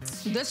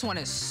 This one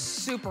is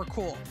super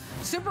cool.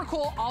 Super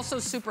cool, also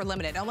super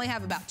limited. I only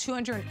have about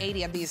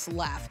 280 of these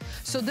left.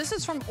 So this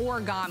is from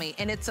Origami,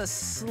 and it's a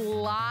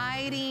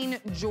sliding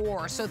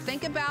drawer. So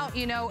think about,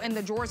 you know, in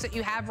the drawers that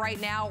you have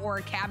right now, or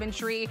a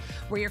cabinetry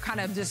where you're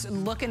kind of just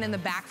looking in the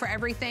back for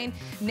everything.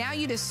 Now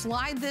you just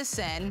slide this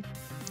in,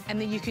 and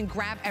then you can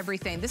grab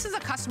everything. This is a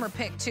customer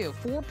pick too.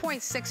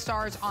 4.6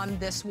 stars on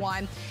this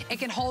one. It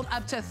can hold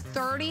up to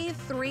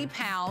 33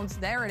 pounds.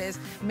 There it is,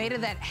 made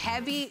of that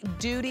heavy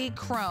duty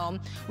chrome.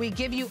 We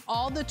give you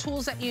all the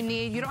tools that you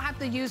need. You don't have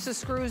to use the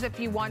screws if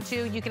you want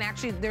to. You can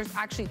actually, there's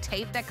actually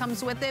tape that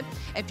comes with it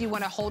if you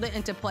want to hold it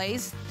into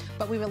place.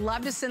 But we would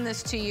love to send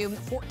this to you.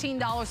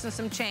 $14 and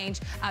some change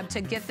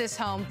to get this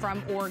home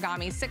from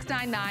Origami.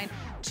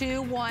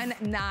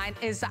 699-219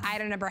 is the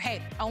item number.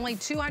 Hey, only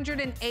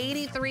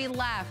 283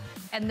 left,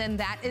 and then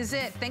that is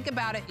it. Think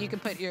about it. You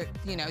could put your,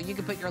 you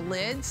could put your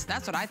lids.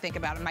 That's what I think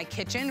about in my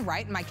kitchen,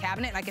 right? In my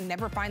cabinet, and I can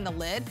never find the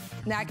lid.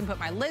 Now I can put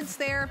my lids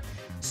there.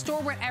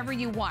 Store whatever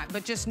you want,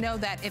 but just know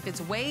that if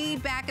it's way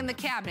back in the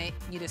cabinet,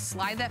 you just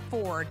slide that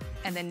forward,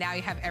 and then now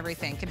you have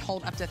everything. Can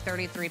hold up to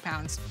 33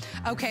 pounds.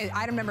 Okay,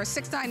 item number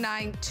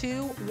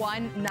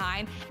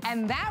 699-219,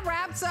 and that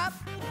wraps up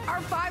our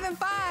 5 and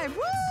 5.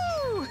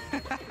 Woo!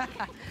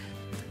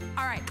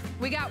 All right,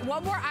 we got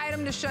one more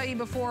item to show you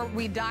before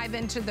we dive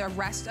into the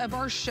rest of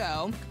our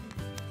show.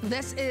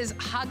 This is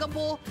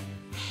huggable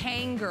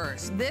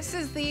hangers. This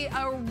is the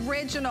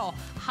original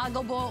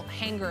huggable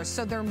hangers.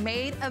 So they're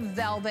made of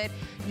velvet.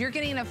 You're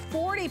getting a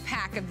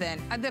 40-pack of them.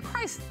 The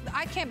price,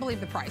 I can't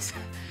believe the price.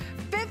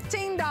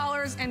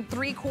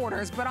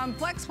 $15.75, but on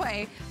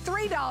FlexPay,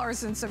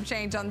 $3 and some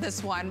change on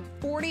this one.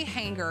 40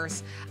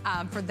 hangers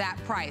for that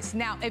price.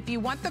 Now, if you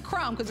want the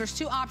chrome, because there's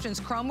 2 options,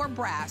 chrome or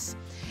brass.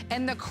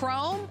 And the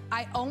chrome,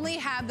 I only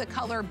have the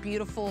color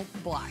Beautiful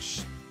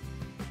Blush.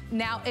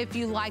 Now, if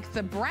you like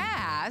the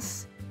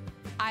brass,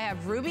 I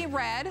have Ruby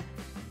Red,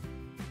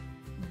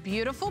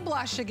 Beautiful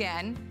Blush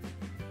again,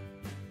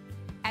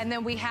 and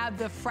then we have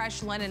the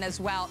Fresh Linen as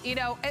well. You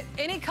know,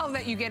 any color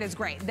that you get is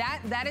great.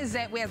 That is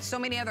it. We have so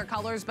many other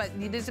colors, but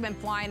these have been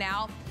flying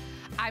out.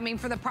 I mean,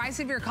 for the price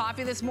of your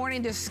coffee this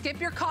morning, just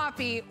skip your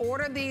coffee,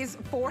 order these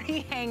 40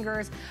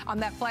 hangers on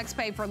that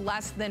FlexPay for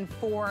less than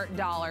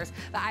 $4.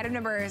 The item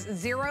number is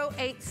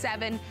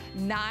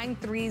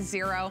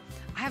 087930.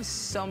 I have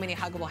so many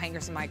huggable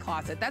hangers in my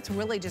closet. That's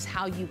really just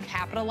how you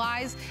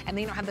capitalize, and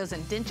then you don't have those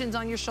indentions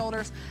on your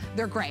shoulders.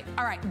 They're great.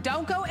 All right,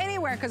 don't go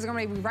anywhere, because we're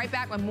going to be right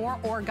back with more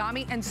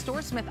Origami and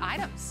StoreSmith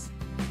items.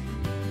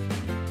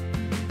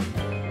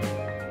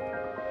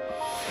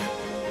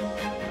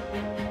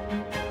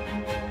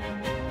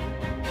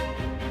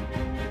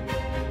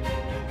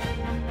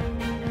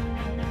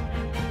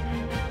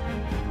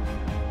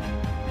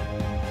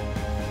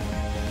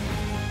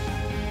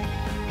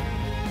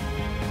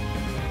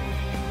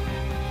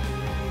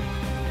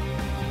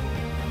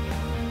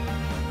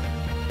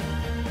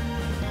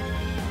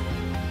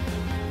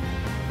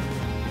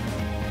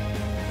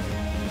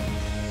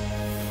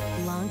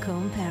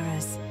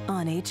 Paris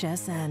on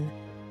HSN.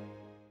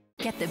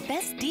 Get the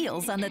best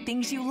deals on the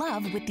things you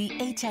love with the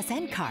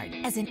HSN card.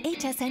 As an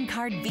HSN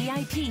card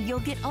VIP,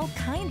 you'll get all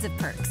kinds of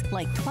perks,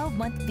 like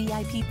 12-month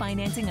VIP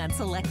financing on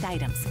select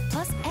items,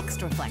 plus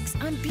extra flex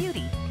on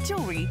beauty,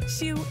 jewelry,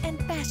 shoe, and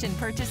fashion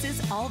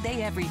purchases all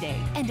day, every day.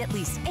 And at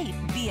least 8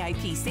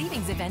 VIP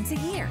savings events a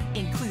year.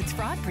 Includes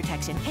fraud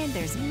protection, and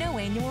there's no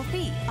annual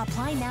fee.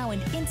 Apply now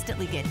and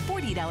instantly get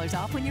 $40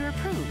 off when you're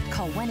approved.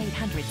 Call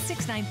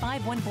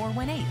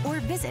 1-800-695-1418 or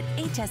visit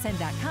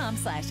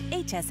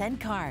hsn.com/HSN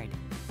card.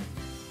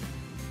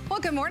 Well,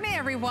 good morning,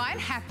 everyone.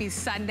 Happy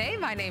Sunday.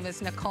 My name is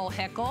Nicole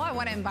Hickle. I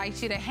want to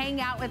invite you to hang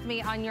out with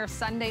me on your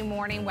Sunday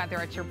morning, whether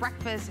it's your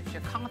breakfast, it's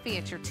your coffee,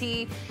 it's your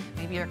tea,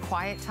 maybe your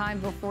quiet time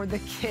before the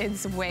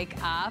kids wake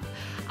up.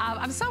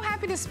 I'm so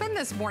happy to spend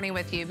this morning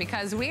with you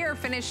because we are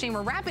finishing,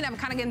 we're wrapping up,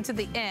 kind of getting to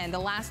the end, the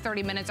last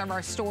 30 minutes of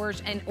our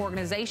storage and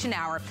organization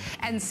hour.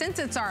 And since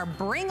it's our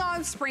Bring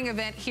On Spring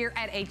event here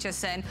at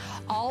HSN,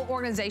 all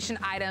organization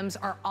items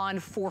are on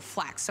for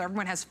flex. So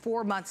everyone has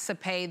 4 months to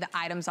pay the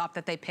items off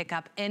that they pick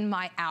up in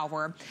my hour.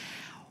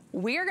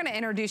 We're going to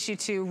introduce you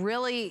to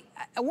really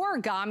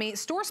origami.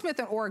 StoreSmith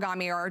and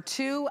origami are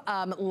two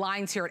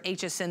lines here at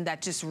HSN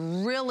that just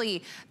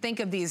really think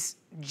of these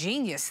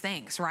genius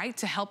things, right?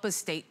 To help us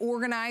stay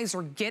organized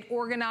or get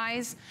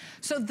organized.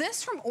 So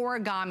this from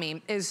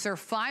origami is their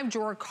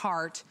 5-drawer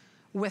cart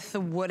with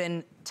the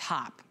wooden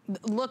top.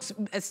 Looks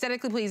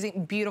aesthetically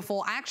pleasing,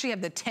 beautiful. I actually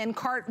have the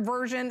 10-cart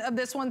version of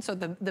this one, so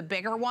the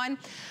bigger one.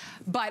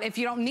 But if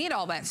you don't need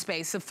all that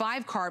space, the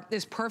 5-cart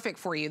is perfect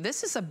for you.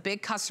 This is a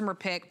big customer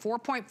pick,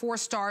 4.4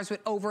 stars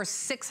with over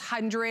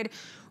 600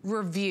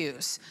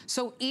 reviews.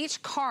 So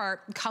each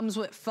cart comes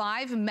with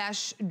 5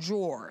 mesh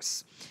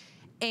drawers.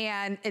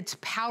 And it's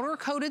powder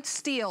coated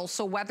steel,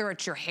 so whether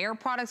it's your hair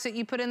products that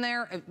you put in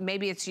there,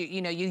 maybe it's you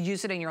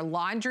use it in your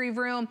laundry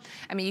room.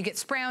 I mean, you get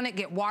spray on it,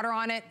 get water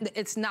on it,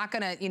 it's not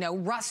gonna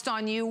rust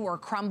on you or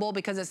crumble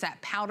because it's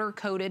that powder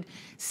coated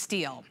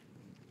steel.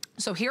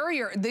 So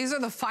these are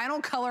the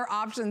final color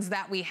options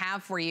that we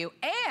have for you.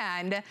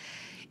 And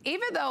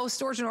even though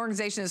storage and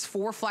organization is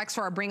 4 flex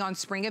for our Bring On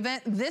Spring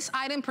event, this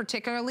item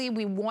particularly,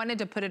 we wanted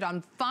to put it on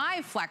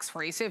 5 flex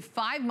for you. So you have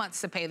 5 months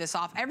to pay this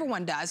off.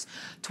 Everyone does.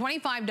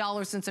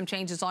 $25 and some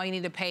change is all you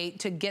need to pay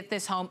to get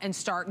this home and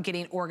start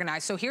getting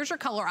organized. So here's your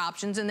color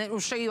options, and it will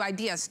show you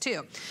ideas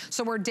too.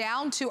 So we're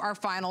down to our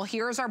final.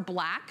 Here's our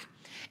black,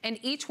 and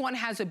each one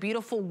has a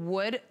beautiful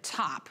wood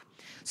top.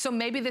 So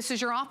maybe this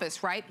is your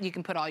office, right? You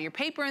can put all your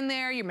paper in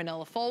there, your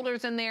manila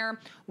folders in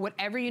there,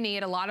 whatever you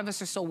need. A lot of us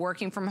are still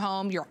working from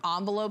home. Your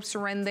envelopes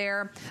are in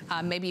there.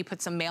 Maybe you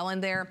put some mail in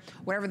there,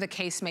 whatever the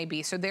case may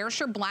be. So there's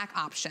your black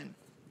option.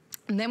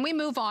 And then we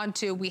move on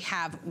to, we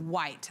have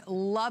white.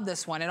 Love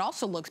this one. It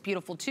also looks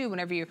beautiful too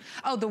whenever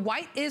the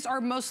white is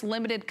our most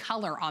limited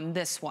color on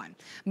this one.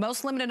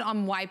 Most limited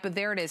on white, but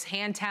there it is.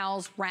 Hand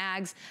towels,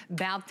 rags,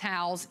 bath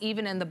towels,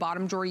 even in the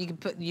bottom drawer you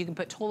can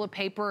put toilet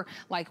paper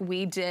like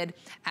we did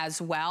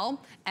as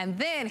well. And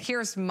then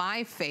here's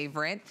my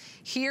favorite.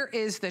 Here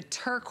is the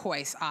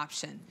turquoise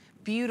option.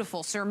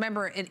 Beautiful. So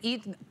remember,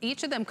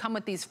 each of them come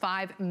with these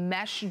 5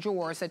 mesh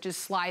drawers that just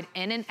slide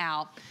in and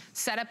out.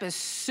 Setup is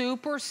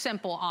super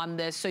simple on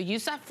this. So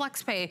use that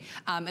FlexPay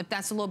if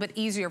that's a little bit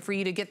easier for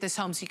you to get this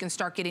home so you can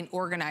start getting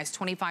organized.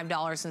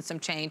 $25 and some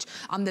change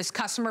on this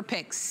customer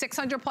pick.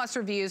 600 plus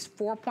reviews,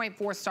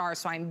 4.4 stars.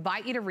 So I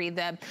invite you to read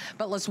them.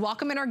 But let's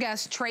welcome in our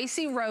guest,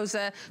 Tracy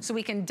Rosa, so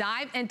we can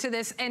dive into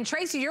this. And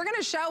Tracy, you're going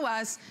to show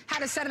us how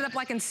to set it up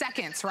like in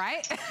seconds,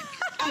 right?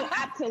 Oh,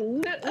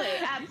 absolutely.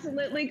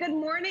 Absolutely. Good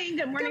morning.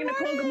 Good morning,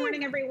 Nicole. Good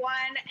morning, everyone.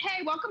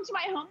 Hey, welcome to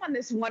my home on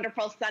this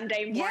wonderful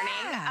Sunday morning.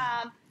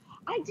 Yeah.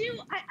 I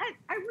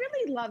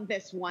really love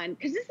this one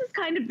because this is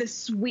kind of the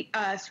sweet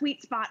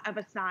spot of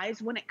a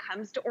size when it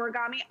comes to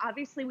origami.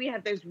 Obviously, we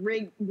have those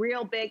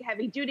real big,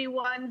 heavy duty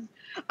ones,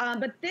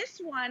 but this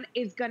one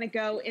is going to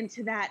go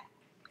into that.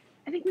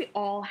 I think we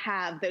all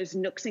have those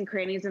nooks and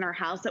crannies in our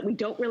house that we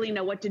don't really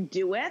know what to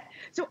do with.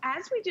 So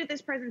as we do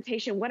this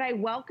presentation, what I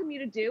welcome you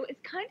to do is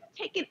kind of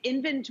take an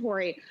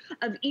inventory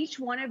of each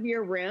one of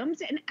your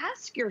rooms and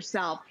ask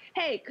yourself,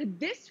 hey, could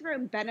this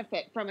room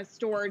benefit from a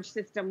storage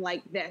system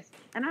like this?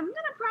 And I'm going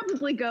to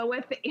probably go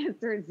with the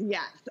answer is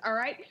yes. All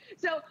right.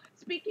 So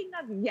speaking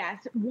of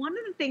yes, one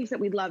of the things that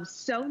we love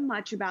so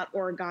much about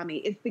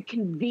origami is the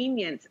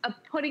convenience of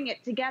putting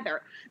it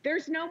together.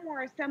 There's no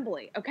more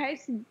assembly. Okay.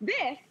 So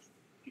this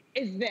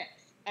is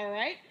this, all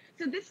right?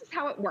 So this is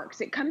how it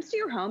works. It comes to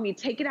your home, you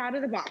take it out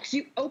of the box,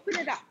 you open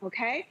it up,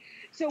 okay?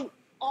 So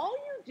all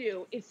you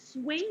do is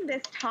swing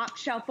this top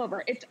shelf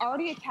over. It's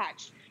already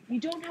attached.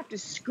 You don't have to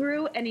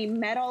screw any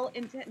metal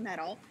into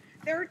metal.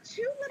 There are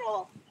 2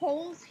 little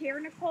holes here,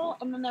 Nicole,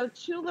 and then there are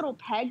 2 little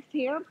pegs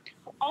here.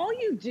 All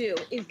you do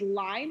is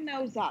line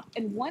those up,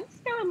 and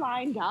once they're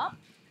lined up,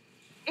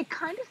 it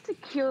kind of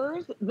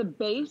secures the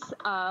base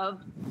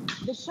of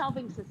the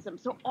shelving system.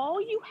 So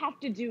all you have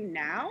to do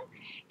now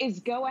is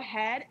go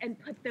ahead and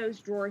put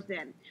those drawers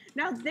in.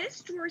 Now, this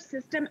drawer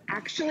system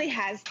actually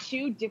has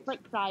 2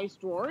 different size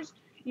drawers.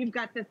 You've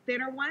got the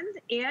thinner ones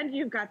and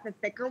you've got the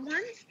thicker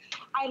ones.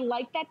 I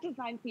like that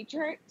design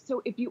feature.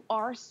 So if you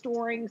are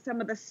storing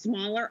some of the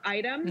smaller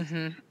items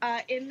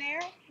in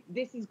there,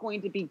 this is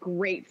going to be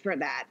great for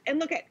that. And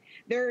look at,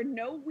 there are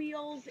no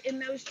wheels in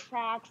those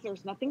tracks.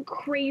 There's nothing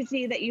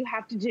crazy that you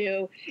have to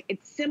do.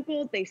 It's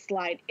simple. They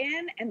slide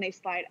in and they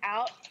slide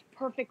out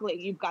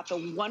perfectly. You've got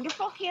the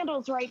wonderful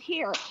handles right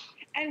here.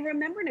 And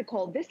remember,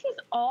 Nicole, this is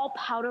all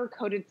powder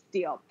coated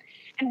steel.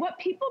 And what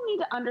people need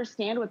to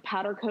understand with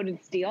powder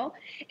coated steel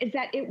is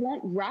that it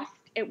won't rust,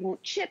 it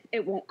won't chip,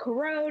 it won't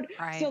corrode.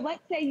 Right. So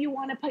let's say you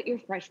want to put your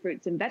fresh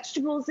fruits and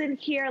vegetables in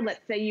here.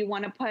 Let's say you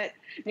want to put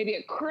maybe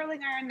a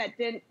curling iron that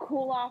didn't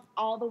cool off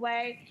all the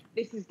way.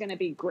 This is going to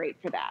be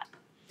great for that.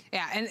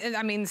 Yeah, and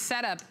I mean,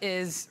 setup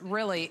is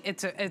really,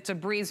 it's a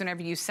breeze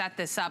whenever you set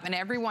this up, and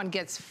everyone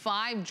gets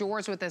 5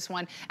 drawers with this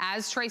one.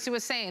 As Tracy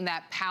was saying,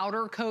 that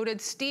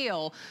powder-coated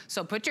steel.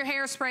 So put your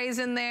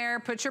hairsprays in there,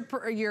 put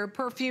your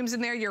perfumes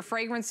in there, your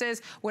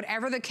fragrances,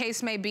 whatever the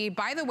case may be.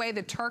 By the way,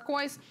 the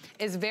turquoise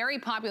is very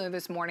popular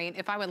this morning.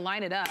 If I would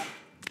line it up,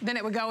 then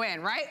it would go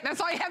in, right?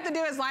 That's all you have to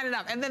do is line it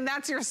up, and then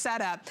that's your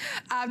setup.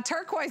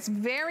 Turquoise,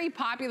 very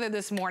popular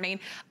this morning.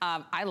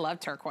 I love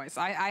turquoise.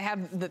 I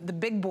have the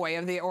big boy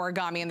of the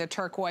origami and the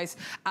turquoise,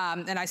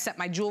 and I set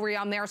my jewelry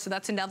on there, so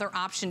that's another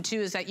option too,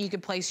 is that you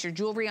could place your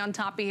jewelry on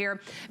top of here.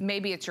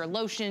 Maybe it's your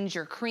lotions,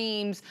 your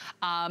creams,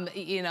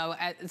 you know,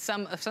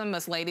 some of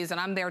us ladies, and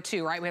I'm there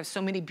too, right? We have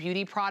so many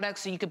beauty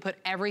products, so you could put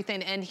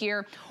everything in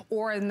here,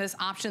 or in this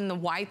option, the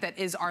white, that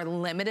is our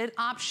limited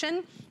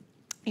option.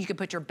 You could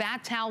put your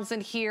bath towels in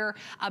here,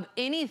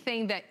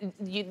 anything that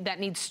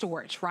needs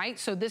storage, right?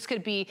 So this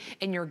could be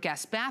in your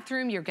guest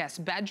bathroom, your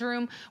guest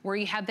bedroom, where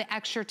you have the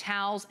extra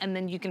towels, and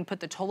then you can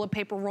put the toilet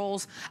paper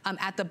rolls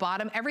at the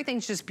bottom.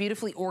 Everything's just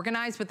beautifully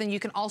organized, but then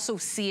you can also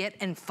see it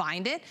and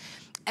find it.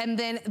 And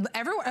then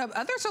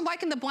others are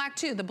liking the black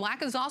too. The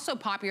black is also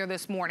popular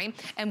this morning.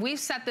 And we've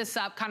set this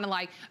up kind of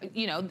like,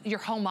 you know, your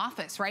home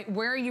office, right?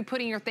 Where are you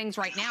putting your things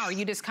right now? Are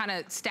you just kind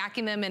of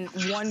stacking them in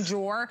one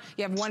drawer?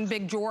 You have one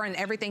big drawer and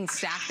everything's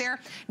stacked there.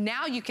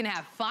 Now you can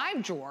have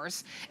 5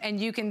 drawers,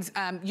 and you can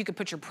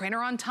put your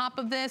printer on top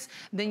of this.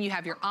 Then you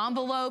have your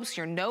envelopes,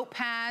 your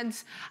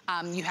notepads,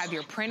 you have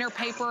your printer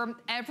paper,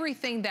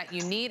 everything that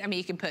you need. I mean,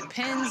 you can put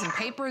pens and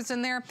papers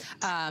in there,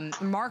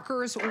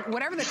 markers,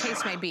 whatever the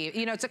case may be.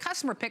 You know, it's a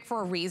customer pick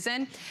for a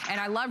reason, and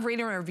I love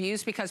reading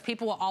reviews because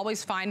people will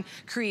always find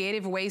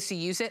creative ways to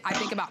use it. I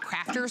think about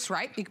crafters,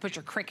 right? You can put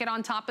your Cricut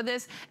on top of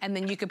this, and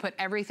then you can put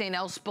everything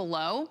else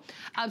below.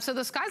 So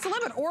the sky's the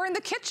limit. Or in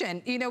the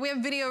kitchen, you know, we have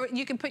video,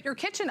 you can put your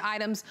kitchen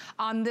items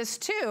on this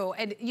too,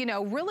 and you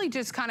know, really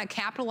just kind of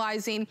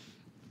capitalizing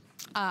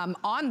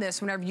on this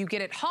whenever you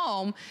get it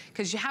home,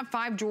 because you have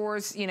 5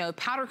 drawers, you know,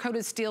 powder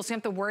coated steel, so you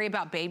don't have to worry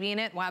about babying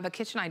it. Wow, the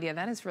kitchen idea,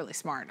 that is really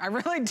smart. I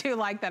really do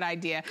like that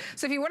idea.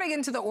 So if you want to get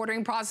into the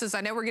ordering process,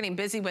 I know we're getting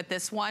busy with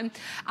this one.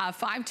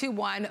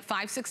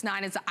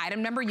 521-569 is the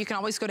item number. You can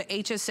always go to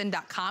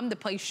hsn.com to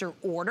place your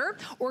order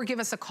or give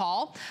us a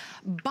call.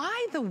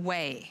 By the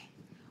way,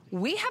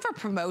 we have a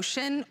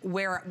promotion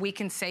where we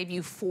can save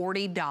you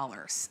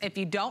 $40. If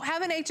you don't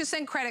have an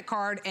HSN credit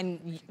card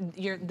and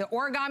the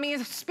origami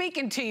is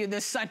speaking to you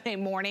this Sunday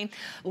morning,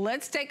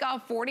 let's take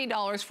off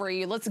 $40 for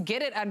you. Let's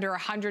get it under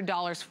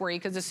 $100 for you,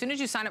 because as soon as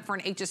you sign up for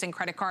an HSN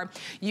credit card,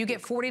 you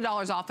get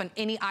 $40 off on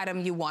any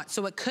item you want.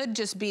 So it could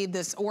just be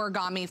this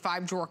origami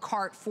 5-drawer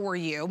cart for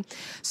you.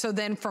 So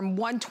then from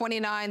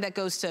 $129, that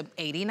goes to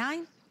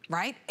 $89.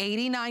 Right?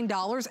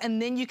 $89,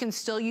 and then you can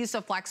still use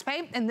the flex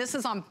pay, and this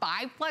is on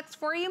 5 flex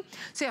for you,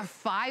 so you have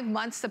 5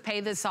 months to pay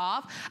this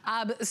off.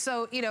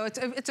 So, you know,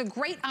 it's a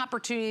great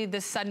opportunity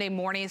this Sunday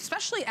morning,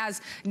 especially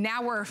as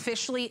now we're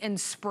officially in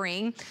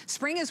spring.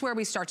 Spring is where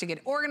we start to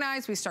get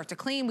organized, we start to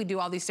clean, we do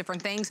all these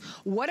different things.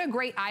 What a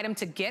great item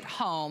to get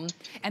home,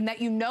 and that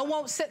you know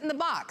won't sit in the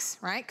box,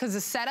 right? Because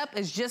the setup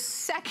is just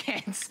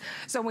seconds.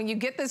 So when you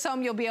get this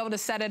home, you'll be able to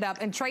set it up.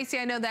 And Tracy,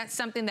 I know that's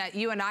something that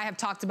you and I have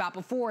talked about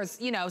before, is,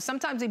 you know,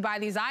 sometimes we buy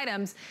these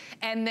items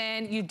and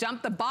then you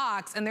dump the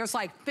box and there's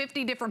like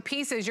 50 different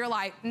pieces. You're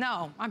like,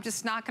 no, I'm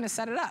just not going to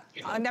set it up.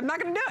 I'm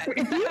not going to do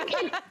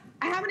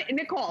it.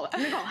 Nicole,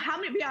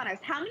 be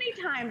honest, how many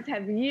times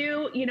have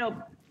you know,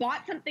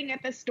 bought something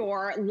at the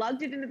store,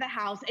 lugged it into the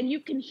house, and you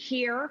can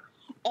hear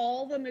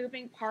all the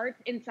moving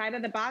parts inside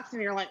of the box,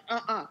 and you're like,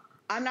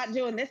 I'm not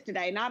doing this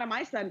today, not on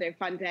my Sunday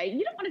fun day.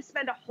 You don't want to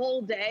spend a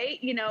whole day,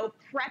 you know,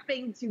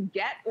 prepping to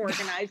get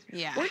organized.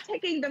 Yeah. We're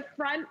taking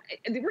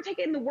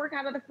the work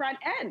out of the front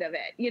end of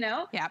it, you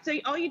know? Yeah. So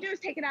all you do is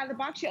take it out of the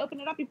box, you open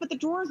it up, you put the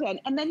drawers in,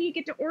 and then you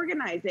get to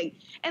organizing.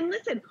 And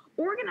listen,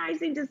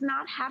 organizing does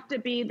not have to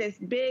be this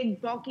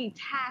big, bulky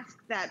task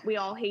that we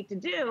all hate to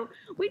do.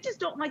 We just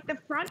don't like the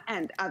front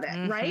end of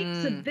it, right?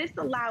 So this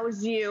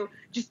allows you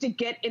just to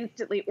get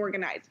instantly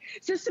organized.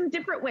 So some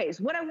different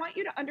ways. What I want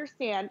you to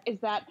understand is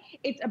that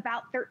it's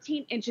about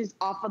 13 inches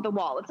off of the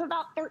wall. It's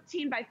about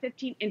 13 by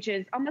 15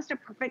 inches, almost a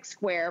perfect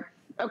square.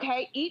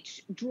 Okay,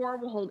 each drawer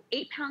will hold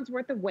 8 pounds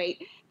worth of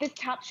weight. This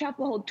top shelf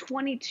will hold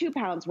 22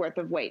 pounds worth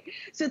of weight.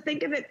 So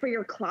think of it for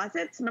your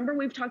closets. Remember,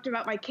 we've talked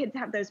about my kids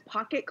have those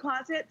pocket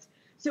closets.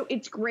 So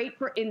it's great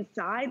for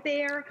inside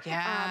there.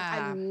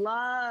 Yeah. I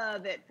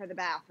love it for the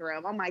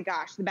bathroom. Oh my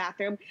gosh, the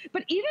bathroom.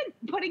 But even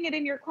putting it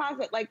in your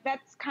closet, like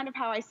that's kind of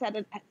how I set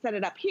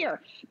it up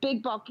here.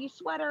 Big bulky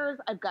sweaters.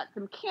 I've got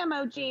some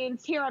camo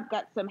jeans here. I've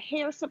got some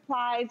hair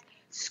supplies,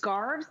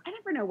 scarves. I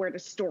never know where to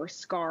store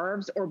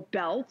scarves or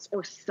belts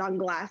or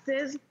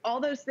sunglasses,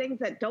 all those things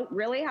that don't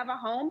really have a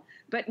home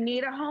but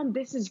need a home.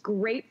 This is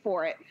great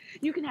for it.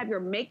 You can have your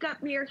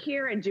makeup mirror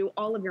here and do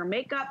all of your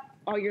makeup,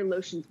 all your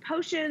lotions,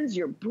 potions,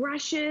 your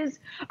brushes.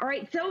 All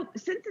right, so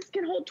since this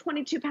can hold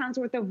 22 pounds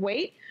worth of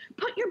weight,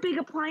 put your big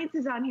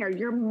appliances on here,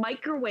 your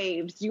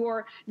microwaves,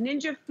 your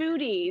Ninja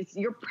Foodies,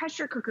 your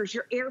pressure cookers,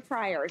 your air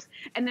fryers,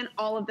 and then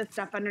all of the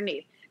stuff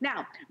underneath.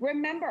 Now,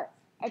 remember,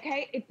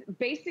 okay, it's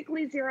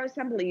basically zero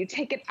assembly. You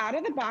take it out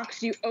of the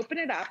box, you open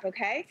it up,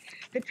 okay?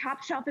 The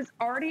top shelf is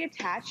already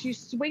attached. You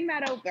swing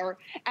that over,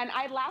 and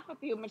I laugh with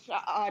you,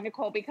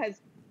 Nicole,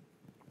 because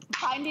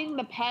finding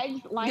the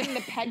pegs, lining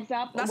the pegs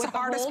up that's with the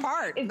hardest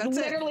part. It's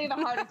literally the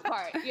hardest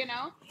part, you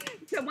know?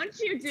 So once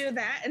you do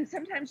that, and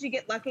sometimes you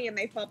get lucky and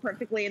they fall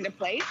perfectly into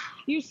place,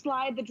 you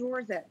slide the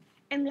drawers in.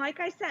 And like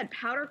I said,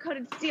 powder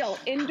coated steel,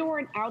 indoor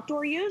and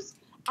outdoor use.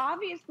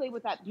 Obviously,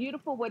 with that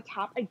beautiful wood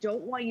top, I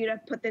don't want you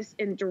to put this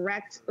in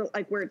direct,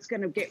 like where it's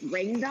going to get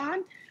rained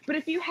on. But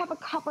if you have a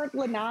covered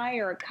lanai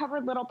or a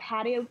covered little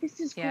patio, this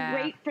is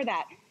great for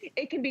that.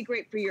 It can be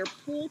great for your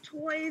pool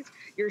toys,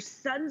 your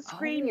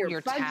sunscreen,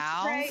 your bug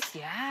towels. spray.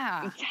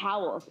 Yeah.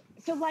 Towels.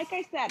 So like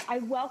I said, I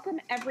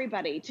welcome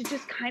everybody to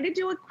just kind of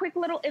do a quick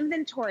little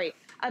inventory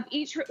of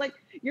each, like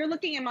you're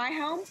looking in my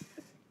home.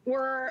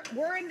 We're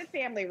in the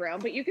family room,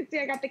 but you can see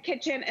I got the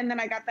kitchen and then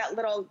I got that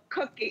little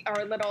cookie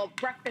or little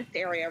breakfast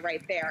area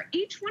right there.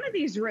 Each one of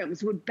these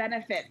rooms would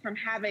benefit from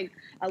having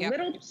a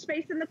little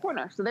space in the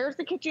corner. So there's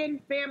the kitchen,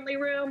 family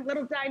room,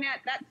 little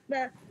dinette. That's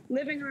the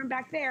living room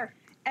back there.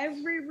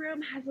 Every room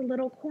has a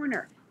little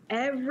corner.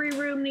 Every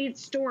room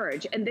needs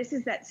storage, and this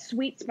is that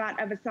sweet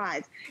spot of a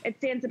size. It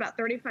stands about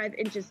 35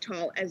 inches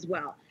tall as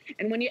well.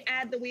 And when you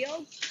add the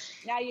wheels,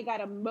 now you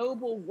got a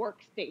mobile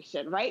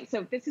workstation, right?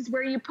 So if this is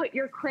where you put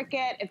your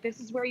Cricut, if this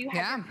is where you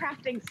have your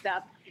crafting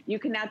stuff, you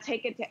can now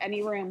take it to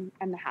any room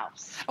in the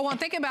house. Oh, well,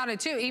 think about it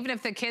too. Even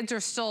if the kids are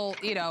still,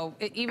 you know,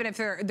 even if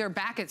they're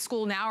back at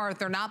school now, or if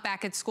they're not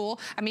back at school,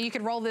 I mean, you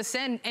could roll this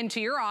into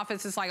your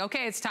office. It's like,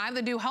 okay, it's time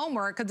to do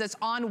homework because it's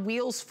on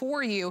wheels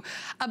for you.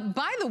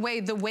 By the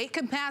way, the weight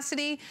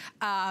capacity,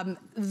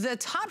 the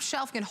top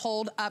shelf can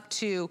hold up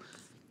to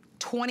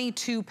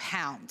 22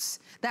 pounds.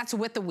 That's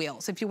with the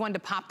wheels. If you wanted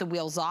to pop the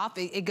wheels off,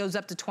 it goes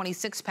up to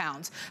 26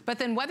 pounds. But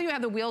then whether you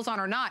have the wheels on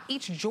or not,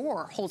 each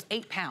drawer holds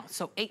 8 pounds.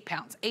 So 8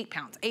 pounds, 8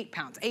 pounds, 8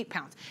 pounds, 8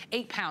 pounds,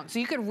 8 pounds. So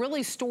you could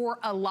really store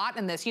a lot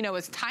in this. You know,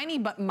 it's tiny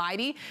but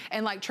mighty.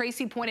 And like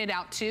Tracy pointed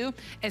out too,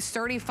 it's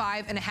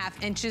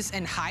 35.5 inches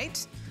in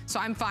height. So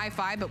I'm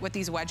 5'5", but with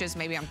these wedges,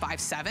 maybe I'm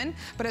 5'7",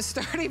 but it's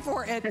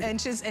 34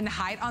 inches in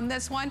height on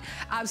this one.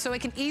 So it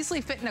can easily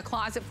fit in a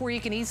closet for you.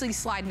 You can easily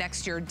slide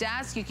next to your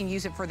desk. You can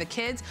use it for the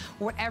kids,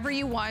 whatever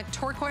you want.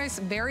 Turquoise,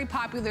 very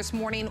popular this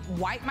morning.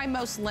 White, my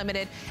most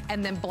limited,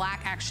 and then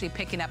black actually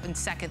picking up in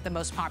second, the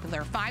most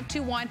popular.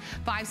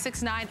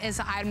 521-569 is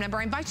the item number.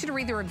 I invite you to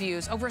read the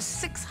reviews. Over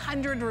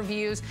 600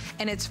 reviews,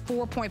 and it's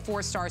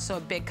 4.4 stars, so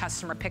a big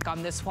customer pick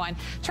on this one.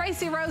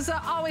 Tracy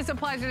Rosa, always a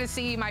pleasure to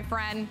see you, my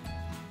friend.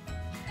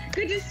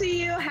 Good to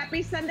see you.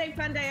 Happy Sunday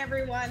Fun Day,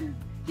 everyone.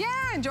 Yeah,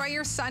 enjoy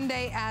your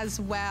Sunday as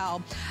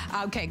well.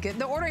 Okay, good.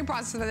 The ordering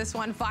process for this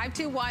one,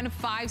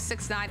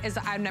 521-569 is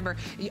the item number.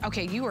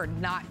 Okay, you're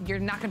not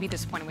gonna be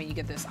disappointed when you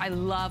get this. I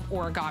love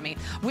origami.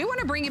 We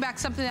wanna bring you back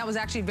something that was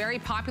actually very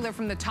popular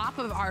from the top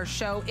of our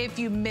show. If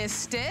you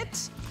missed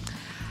it,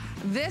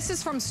 this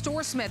is from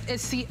StoreSmith.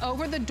 It's the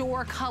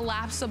over-the-door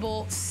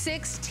collapsible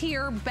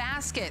 6-tier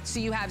basket.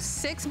 So you have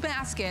 6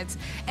 baskets,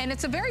 and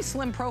it's a very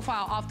slim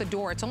profile off the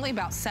door. It's only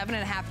about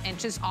 7.5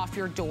 inches off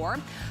your door.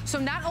 So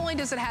not only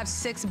does it have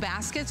 6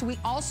 baskets, we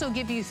also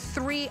give you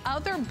 3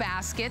 other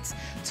baskets.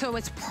 So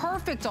it's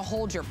perfect to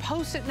hold your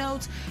Post-it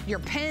notes, your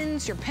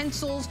pens, your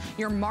pencils,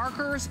 your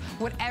markers,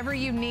 whatever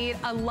you need.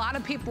 A lot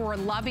of people were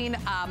loving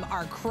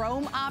our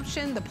chrome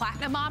option, the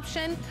platinum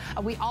option.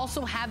 We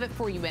also have it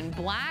for you in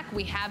black.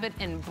 We have it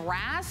in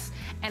brass,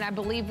 and I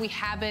believe we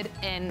have it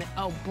in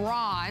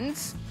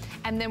bronze,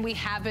 and then we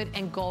have it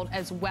in gold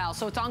as well.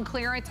 So it's on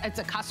clearance. It's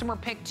a customer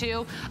pick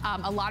too.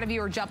 A lot of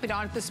you are jumping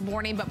on it this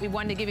morning, but we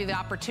wanted to give you the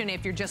opportunity,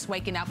 if you're just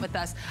waking up with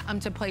us,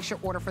 to place your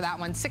order for that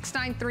one.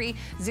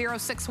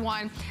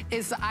 693061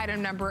 is the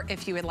item number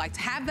if you would like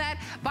to have that.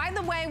 By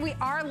the way, we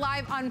are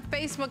live on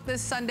Facebook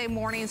this Sunday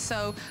morning,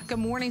 so good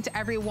morning to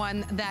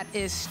everyone that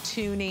is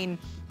tuning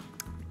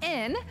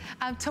in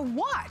to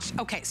watch.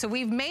 Okay, so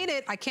we've made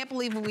it, I can't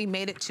believe we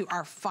made it to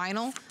our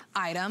final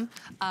item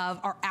of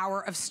our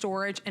hour of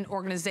storage and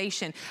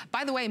organization.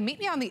 By the way, meet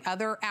me on the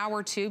other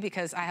hour too,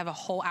 because I have a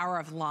whole hour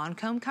of lawn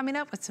comb coming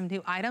up with some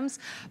new items.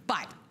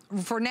 But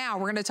for now,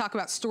 we're gonna talk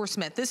about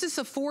StoreSmith. This is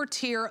a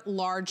 4-tier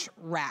large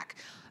rack.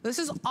 This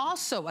is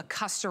also a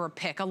customer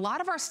pick. A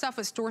lot of our stuff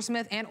at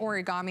StoreSmith and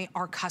Origami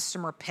are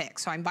customer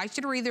picks. So I invite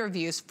you to read the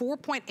reviews.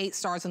 4.8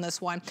 stars on this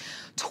one.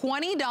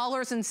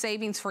 $20 in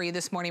savings for you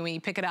this morning when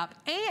you pick it up.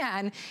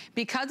 And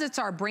because it's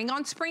our Bring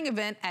on Spring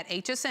event at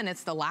HSN,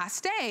 it's the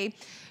last day,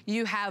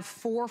 you have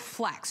 4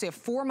 flex. You have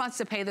 4 months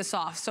to pay this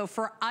off. So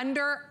for a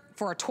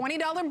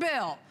 $20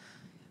 bill,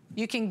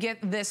 you can get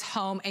this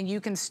home and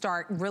you can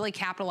start really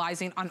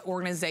capitalizing on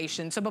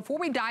organization. So before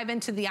we dive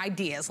into the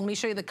ideas, let me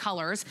show you the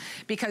colors,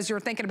 because you're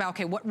thinking about,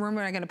 okay, what room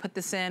am I gonna put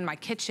this in? My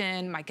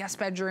kitchen, my guest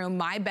bedroom,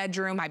 my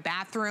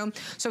bathroom.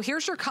 So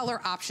here's your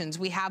color options.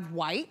 We have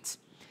white.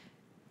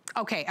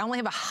 Okay, I only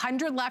have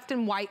 100 left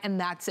in white and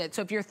that's it.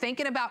 So if you're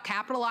thinking about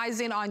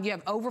capitalizing on, you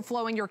have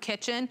overflow in your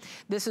kitchen,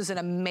 this is an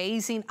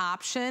amazing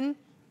option.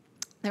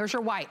 There's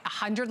your white,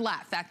 100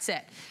 left, that's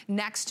it.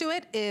 Next to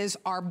it is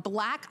our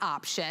black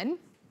option.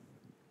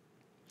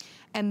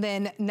 And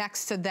then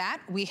next to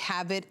that, we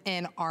have it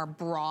in our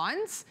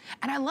bronze.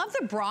 And I love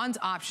the bronze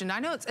option. I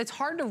know it's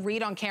hard to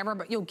read on camera,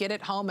 but you'll get it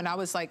home. And I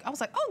was like, oh,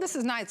 this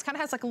is nice. Kind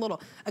of has like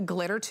a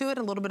glitter to it,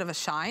 a little bit of a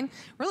shine.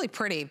 Really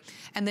pretty.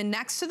 And then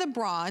next to the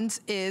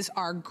bronze is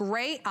our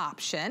gray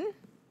option.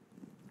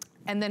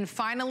 And then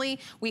finally,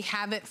 we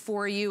have it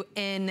for you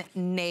in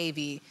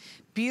navy.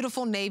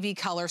 Beautiful navy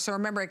color. So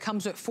remember, it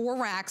comes with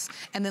 4 racks.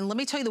 And then let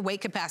me tell you the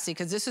weight capacity,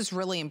 because this is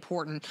really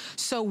important.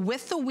 So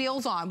with the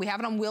wheels on, we have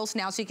it on wheels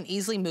now so you can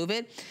easily move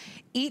it.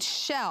 Each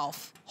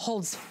shelf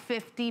holds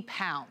 50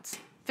 pounds.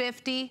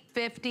 50,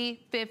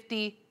 50,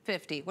 50,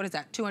 50. What is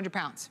that? 200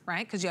 pounds,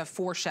 right? Because you have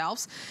 4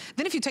 shelves.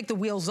 Then if you take the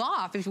wheels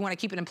off, if you want to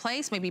keep it in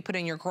place, maybe put it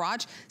in your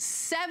garage,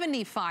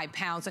 75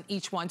 pounds on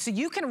each one. So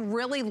you can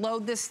really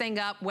load this thing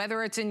up,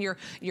 whether it's in your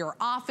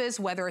office,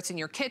 whether it's in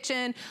your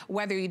kitchen,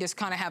 whether you just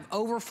kind of have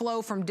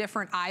overflow from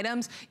different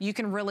items, you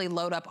can really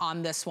load up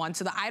on this one.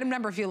 So the item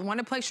number, if you want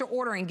to place your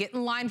order and get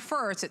in line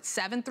first, it's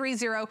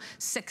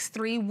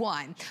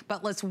 730631.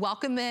 But let's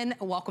welcome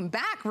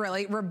back,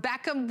 really,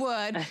 Rebecca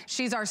Wood.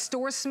 She's our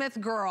StoreSmith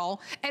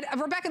girl. And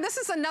Rebecca, this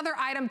is another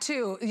item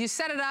too. You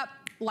set it up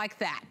like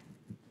that.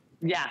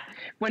 Yeah.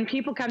 When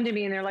people come to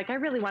me and they're like, I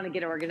really want to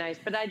get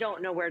organized, but I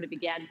don't know where to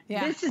begin.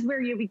 Yeah. This is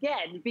where you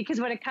begin, because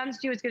when it comes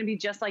to you, it's going to be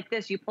just like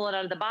this. You pull it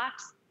out of the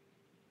box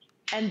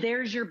and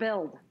there's your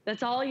build.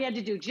 That's all you had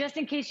to do. Just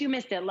in case you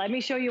missed it, let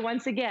me show you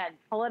once again.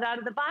 Pull it out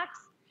of the box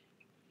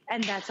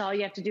and that's all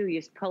you have to do. You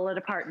just pull it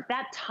apart.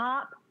 That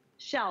top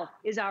shelf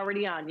is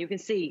already on. You can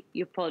see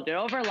you pulled it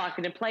over, lock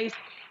it in place.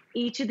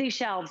 Each of these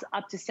shelves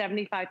up to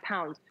 75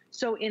 pounds.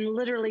 So in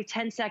literally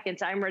 10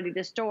 seconds, I'm ready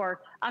to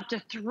store up to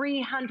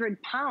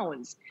 300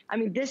 pounds. I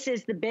mean, this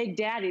is the big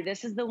daddy.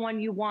 This is the one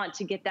you want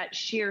to get that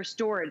sheer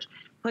storage.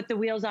 Put the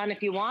wheels on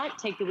if you want,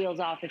 take the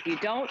wheels off if you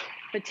don't.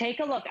 But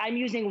take a look, I'm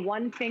using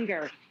one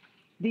finger.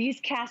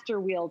 These caster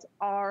wheels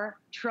are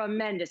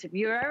tremendous. If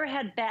you ever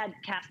had bad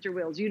caster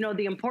wheels, you know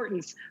the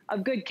importance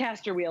of good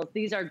caster wheels.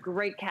 These are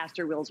great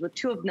caster wheels with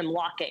 2 of them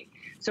locking.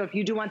 So if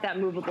you do want that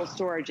movable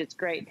storage, it's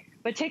great.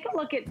 But take a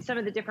look at some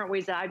of the different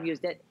ways that I've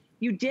used it.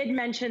 You did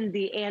mention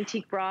the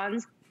antique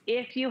bronze.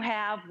 If you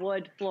have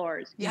wood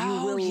floors, you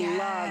will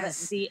love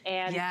the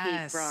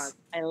antique bronze.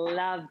 I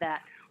love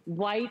that.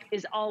 White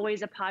is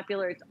always a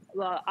popular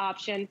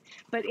option.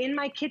 But in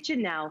my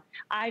kitchen now,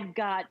 I've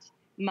got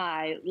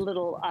my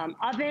little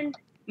oven,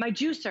 my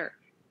juicer.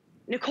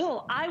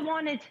 Nicole, I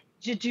wanted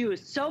to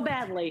juice so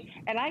badly,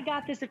 and I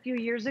got this a few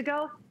years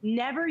ago,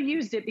 never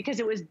used it because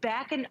it was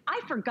back and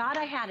I forgot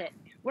I had it.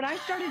 When I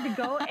started to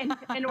go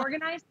and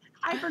organize,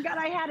 I forgot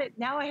I had it.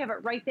 Now I have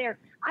it right there.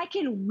 I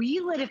can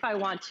wheel it if I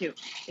want to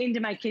into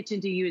my kitchen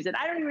to use it.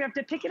 I don't even have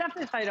to pick it up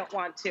if I don't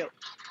want to.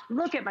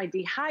 Look at my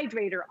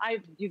dehydrator.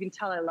 You can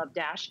tell I love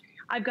Dash.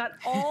 I've got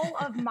all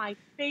of my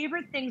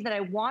favorite things that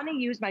I want to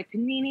use, my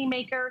panini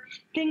maker,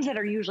 things that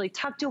are usually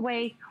tucked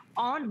away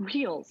on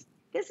wheels.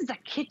 This is a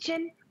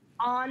kitchen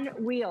on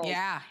wheels.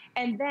 Yeah.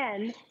 And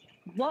then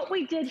what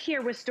we did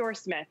here with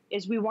StoreSmith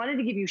is we wanted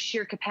to give you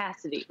sheer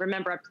capacity.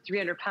 Remember, up to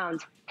 300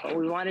 pounds, but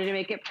we wanted to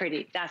make it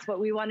pretty. That's what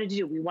we wanted to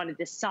do. We wanted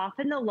to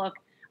soften the look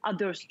of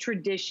those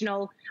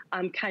traditional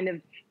kind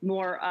of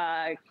more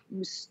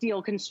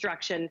steel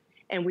construction,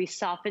 and we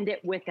softened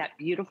it with that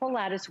beautiful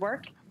lattice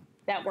work.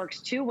 That works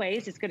 2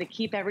 ways. It's going to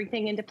keep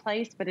everything into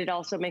place, but it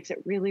also makes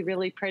it really,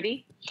 really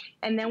pretty.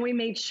 And then we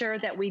made sure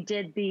that we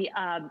did the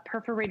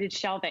perforated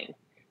shelving.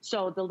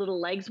 So the little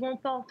legs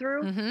won't fall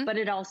through, but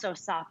it also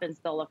softens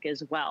the look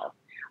as well.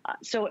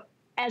 So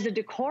as a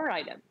decor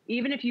item,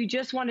 even if you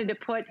just wanted to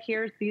put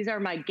here, these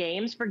are my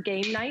games for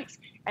game nights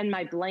and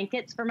my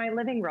blankets for my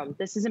living room.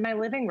 This is in my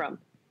living room.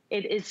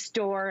 It is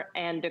store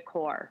and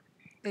decor.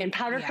 And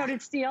powder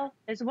coated steel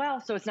as well,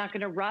 so it's not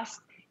going to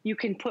rust. You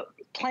can put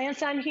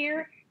plants on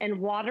here and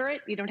water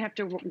it, you don't have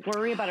to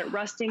worry about it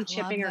rusting,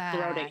 chipping, or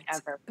corroding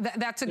ever.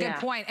 That's a good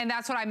point. And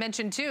that's what I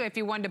mentioned too. If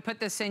you wanted to put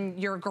this in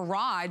your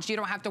garage, you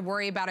don't have to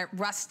worry about it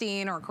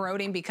rusting or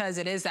corroding because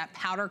it is that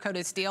powder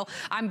coated steel.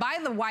 I'm by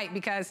the white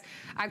because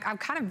I'm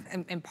kind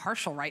of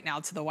impartial right now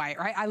to the white,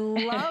 right? I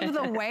love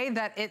the way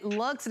that it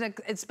looks, and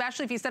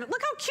especially if you said,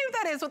 look how cute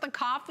that is with the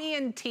coffee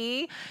and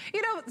tea.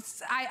 You know,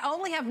 I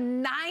only have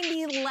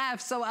 90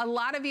 left. So a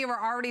lot of you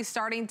are already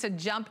starting to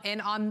jump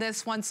in on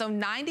this one. So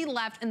 90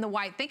 left in the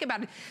white. Think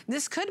about it.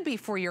 This could be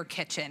for your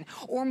kitchen,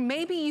 or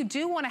maybe you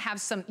do want to have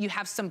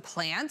some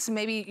plants.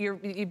 Maybe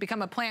you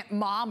become a plant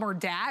mom or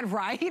dad,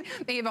 right?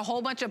 They have a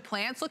whole bunch of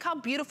plants. Look how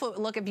beautiful it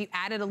would look if you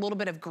added a little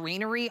bit of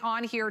greenery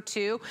on here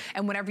too.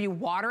 And whenever you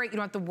water it, you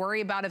don't have to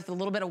worry about if the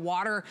little bit of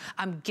water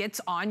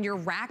gets on your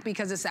rack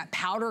because it's that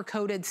powder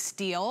coated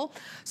steel.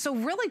 So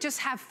really just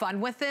have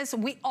fun with this.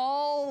 We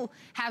all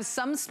have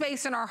some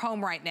space in our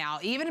home right now.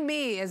 Even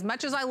me, as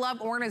much as I love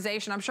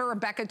organization, I'm sure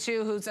Rebecca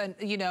too, who's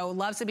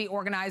loves to be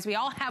organized. We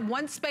all have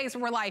one space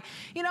where we're like,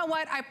 you know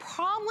what? I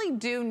probably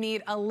do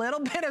need a little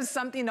bit of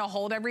something to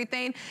hold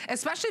everything,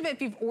 especially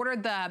if you've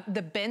ordered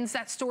the bins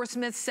that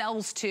StoreSmith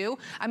sells too.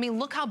 I mean,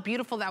 look how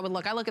beautiful that would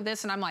look. I look at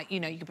this and I'm like, you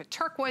can put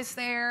turquoise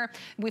there.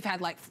 We've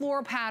had like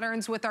floor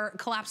patterns with our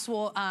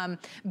collapsible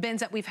bins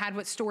that we've had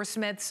with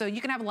StoreSmith. So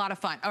you can have a lot of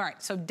fun. All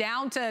right, so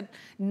down to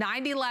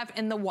 90 left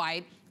in the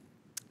white.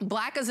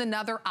 Black is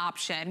another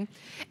option.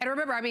 And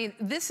remember, I mean,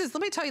 this is,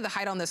 let me tell you the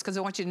height on this because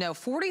I want you to know,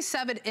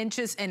 47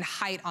 inches in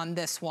height on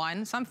this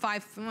one. So I'm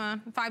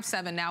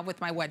 5'7" now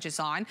with my wedges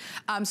on.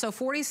 So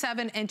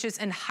 47 inches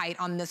in height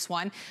on this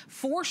one.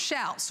 4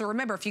 shelves. So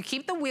remember, if you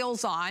keep the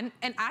wheels on,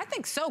 and I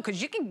think so,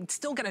 because you can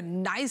still get a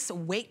nice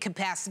weight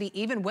capacity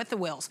even with the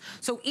wheels.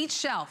 So each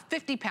shelf,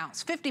 50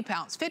 pounds, 50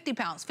 pounds, 50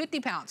 pounds, 50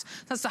 pounds.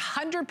 So that's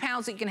 100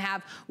 pounds that you can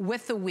have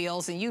with the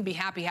wheels, and you'd be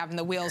happy having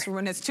the wheels.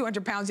 When it's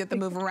 200 pounds, you have to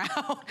move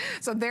around.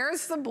 So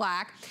there's the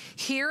black.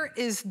 Here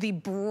is the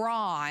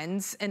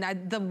bronze, and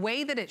the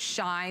way that it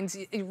shines,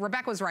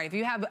 Rebecca was right. If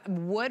you have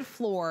wood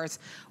floors,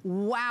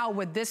 wow,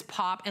 would this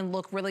pop and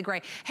look really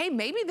great. Hey,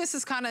 maybe this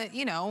is kind of,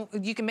 you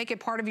can make it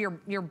part of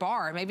your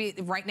bar. Maybe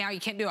right now you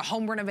can't do a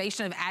home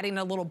renovation of adding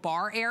a little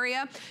bar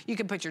area. You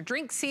can put your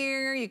drinks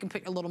here. You can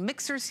put your little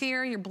mixers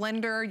here, your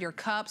blender, your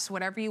cups,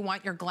 whatever you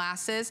want, your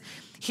glasses.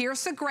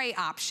 Here's a gray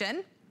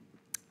option.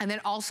 And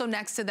then also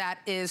next to that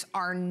is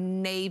our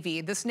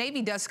navy. This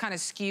navy does kind of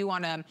skew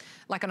on a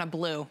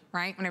blue,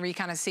 right? Whenever you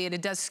kind of see it,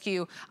 it does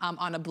skew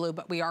on a blue,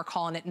 but we are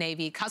calling it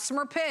navy.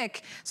 Customer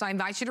pick, so I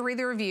invite you to read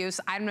the reviews.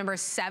 Item number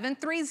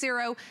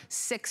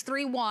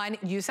 730631.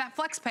 Use that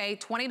FlexPay.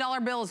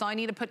 $20 bill is all you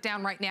need to put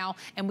down right now,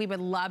 and we would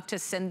love to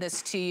send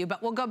this to you.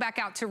 But we'll go back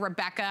out to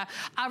Rebecca.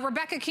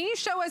 Rebecca, can you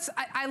show us,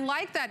 I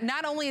like that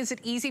not only is it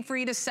easy for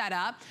you to set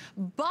up,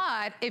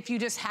 but if you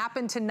just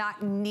happen to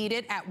not need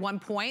it at one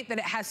point, that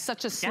it has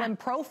such a slim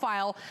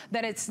profile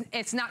that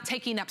it's not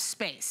taking up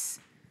space.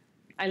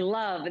 I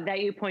love that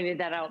you pointed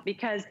that out,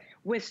 because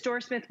with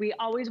StoreSmith, we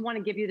always want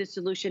to give you the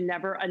solution,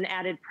 never an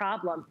added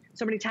problem.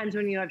 So many times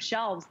when you have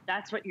shelves,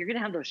 that's what you're going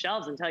to have, those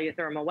shelves until you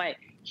throw them away.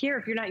 Here,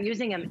 if you're not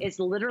using them, it's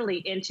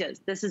literally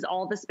inches. This is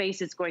all the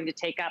space it's going to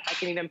take up. I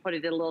can even put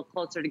it a little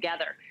closer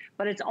together,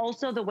 but it's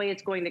also the way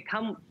it's going to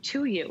come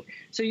to you.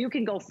 So you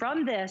can go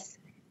from this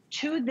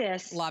to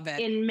this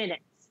in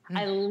minutes.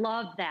 I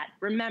love that.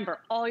 Remember,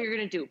 all you're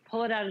going to do,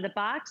 pull it out of the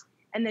box,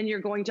 and then you're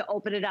going to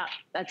open it up.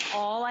 That's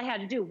all I had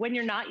to do. When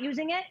you're not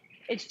using it,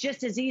 it's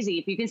just as easy.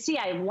 If you can see,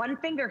 I have one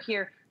finger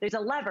here. There's a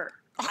lever.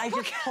 I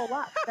just pull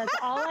up. That's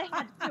all I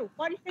had to do.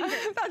 One finger.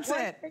 That's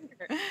it.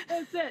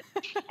 That's it.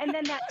 And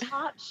then that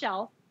top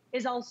shelf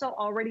is also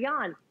already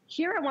on.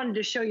 Here, I wanted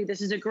to show you,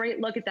 this is a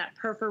great look at that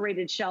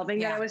perforated shelving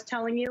that I was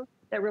telling you.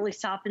 That really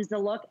softens the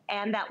look,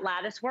 and that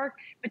lattice work.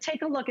 But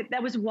take a look at,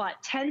 that was what,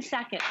 10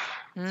 seconds.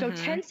 So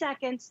 10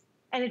 seconds,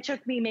 and it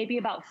took me maybe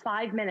about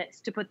 5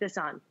 minutes to put this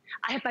on.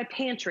 I have my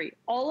pantry,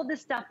 all of the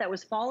stuff that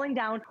was falling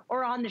down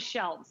or on the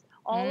shelves.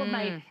 All of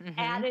my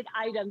added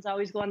items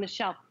always go on the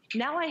shelf.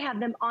 Now I have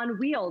them on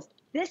wheels.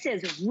 This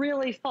is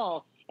really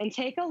full. And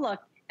take a look,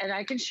 and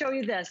I can show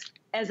you this.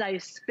 As I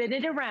spin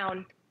it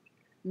around,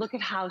 look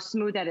at how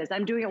smooth that is.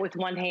 I'm doing it with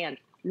one hand.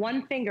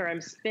 One finger,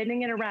 I'm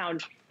spinning it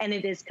around, and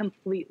it is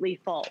completely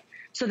full.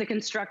 So the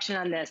construction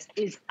on this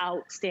is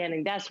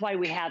outstanding. That's why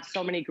we have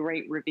so many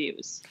great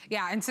reviews.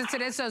 Yeah, and since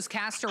it is those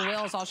caster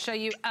wheels, I'll show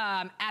you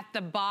at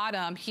the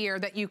bottom here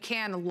that you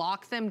can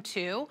lock them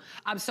too.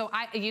 So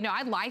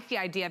I like the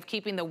idea of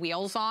keeping the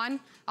wheels on.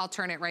 I'll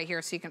turn it right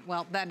here so you can,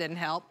 well, that didn't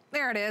help.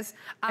 There it is.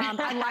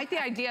 I like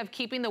the idea of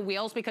keeping the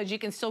wheels because you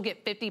can still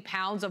get 50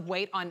 pounds of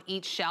weight on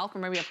each shelf.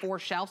 Remember, we have 4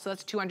 shelves, so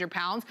that's 200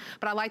 pounds.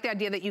 But I like the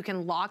idea that you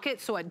can lock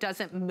it so it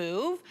doesn't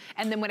move.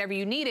 And then whenever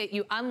you need it,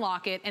 you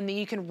unlock it, and then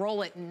you can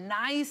roll it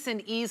nice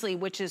and easily,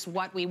 which is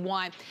what we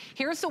want.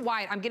 Here's the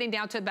white. I'm getting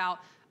down to about,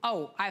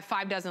 I have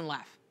 5 dozen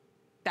left.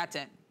 That's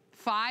it.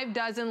 5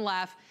 dozen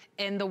left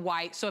in the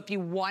white. So if you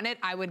want it,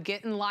 I would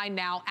get in line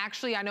now.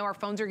 Actually, I know our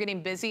phones are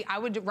getting busy. I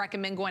would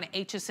recommend going to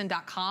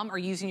hsn.com or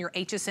using your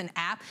HSN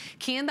app.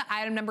 Key in the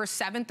item number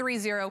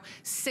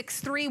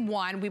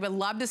 730631. We would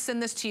love to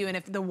send this to you. And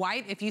if the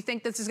white, if you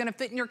think this is gonna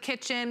fit in your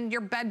kitchen,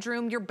 your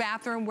bedroom, your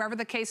bathroom, wherever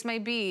the case may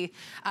be,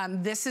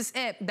 this is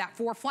it. That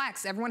 4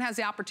 flex, everyone has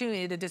the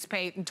opportunity to just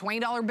pay a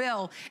 $20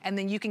 bill, and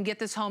then you can get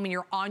this home and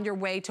you're on your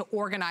way to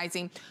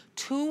organizing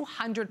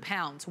 200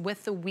 pounds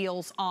with the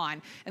wheels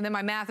on. And then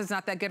my math is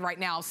not that good right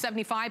now.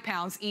 75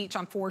 pounds each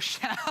on 4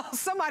 shells.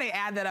 Somebody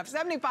add that up.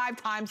 75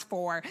 times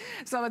 4.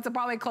 So it's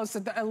probably close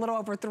to a little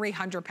over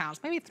 300 pounds,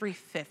 maybe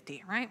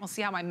 350, right? We'll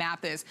see how my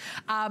math is.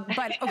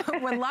 But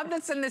would love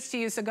to send this to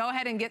you. So go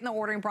ahead and get in the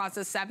ordering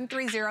process.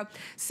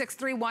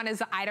 730631 is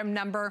the item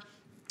number.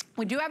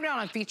 We do have it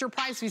on a feature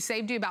price. We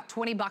saved you about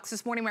 20 bucks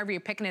this morning wherever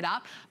you're picking it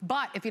up.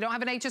 But if you don't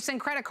have an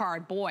HSN credit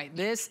card, boy,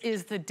 this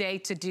is the day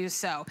to do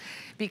so.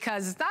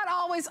 Because it's not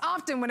always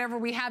often whenever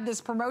we have this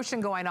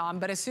promotion going on,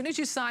 but as soon as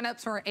you sign up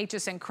for an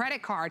HSN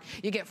credit card,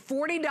 you get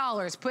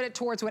 $40, put it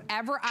towards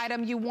whatever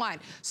item you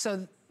want.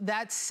 So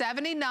that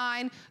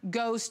 79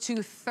 goes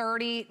to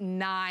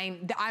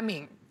 39, I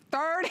mean,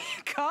 30,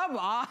 come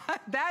on,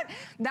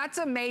 that's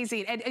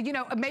amazing. And you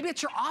know, maybe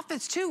it's your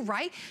office too,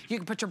 right? You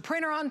can put your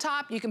printer on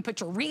top, you can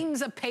put your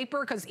reams of paper,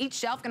 because each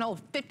shelf can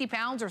hold 50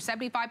 pounds or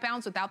 75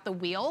 pounds without the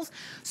wheels.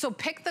 So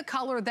pick the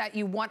color that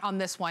you want on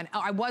this one. Oh,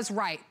 I was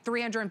right,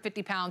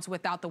 350 pounds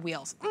without the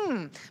wheels.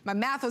 My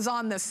math was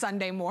on this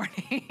Sunday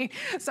morning.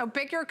 So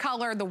pick your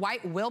color. The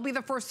white will be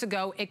the first to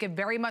go. It could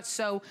very much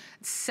so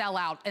sell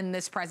out in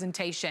this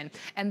presentation.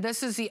 And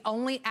this is the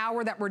only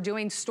hour that we're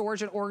doing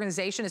storage and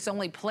organization. It's the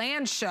only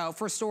planned show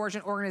for storage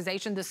and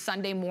organization this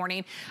Sunday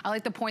morning. I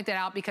like to point that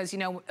out because, you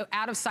know,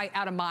 out of sight,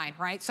 out of mind,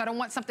 right? So I don't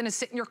want something to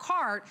sit in your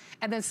cart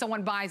and then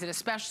someone buys it,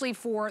 especially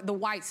for the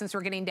white, since we're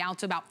getting down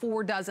to about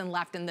 4 dozen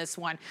left in this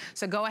one.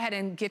 So go ahead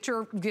and get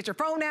your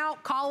phone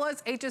out, call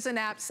us, HSN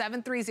app,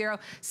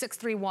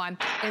 730631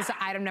 is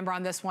the item number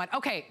on this one.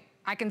 Okay.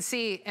 I can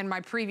see in my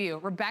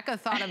preview, Rebecca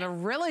thought of a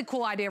really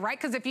cool idea, right?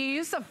 Because if you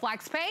use the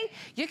FlexPay,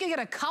 you can get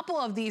a couple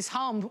of these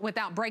home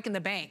without breaking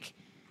the bank.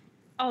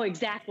 Oh,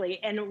 exactly.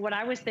 And what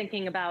I was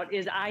thinking about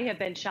is I have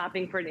been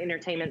shopping for an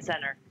entertainment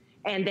center,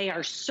 and they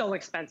are so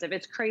expensive.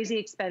 It's crazy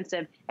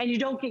expensive. And you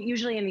don't get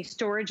usually any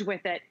storage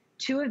with it.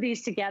 2 of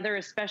these together,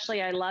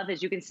 especially I love,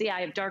 as you can see,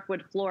 I have dark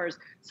wood floors,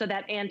 so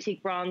that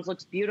antique bronze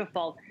looks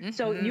beautiful.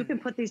 So you can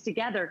put these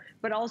together.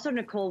 But also,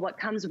 Nicole, what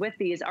comes with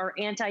these are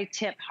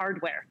anti-tip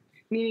hardware,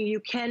 meaning you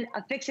can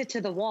affix it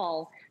to the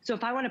wall. So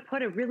if I want to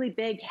put a really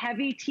big,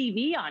 heavy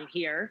TV on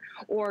here,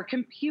 or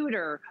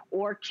computer,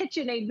 or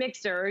KitchenAid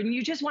mixer, and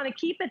you just want to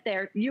keep it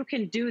there, you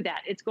can do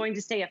that. It's going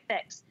to stay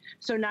affixed.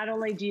 So not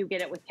only do you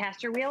get it with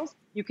caster wheels,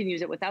 you can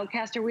use it without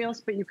caster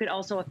wheels, but you could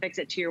also affix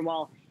it to your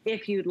wall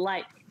if you'd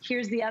like.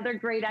 Here's the other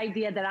great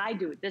idea that I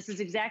do. This is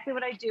exactly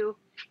what I do.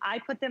 I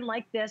put them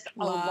like this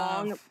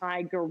along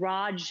my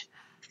garage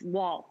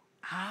wall.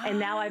 And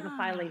now I have a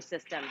filing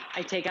system.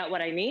 I take out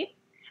what I need,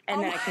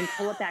 and then I can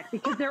pull it back,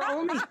 because they're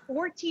only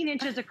 14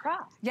 inches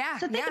across. Yeah.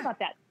 So think about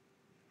that.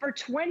 For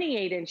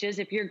 28 inches,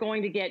 if you're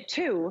going to get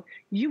 2,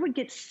 you would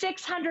get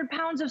 600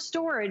 pounds of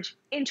storage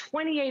in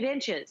 28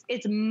 inches.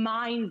 It's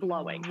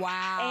mind-blowing.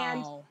 Wow.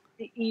 And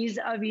the ease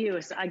of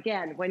use.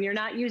 Again, when you're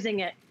not using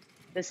it,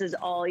 this is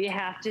all you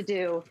have to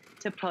do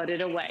to put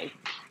it away.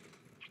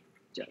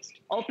 Just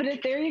open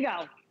it. There you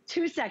go.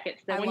 2 seconds.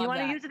 Then when you want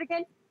to use it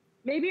again,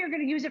 maybe you're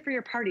going to use it for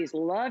your parties.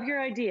 Love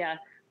your idea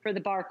for the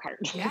bar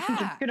cart. Yeah.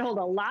 It's going to hold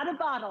a lot of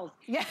bottles.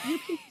 Yeah. You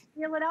can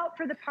steal it out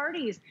for the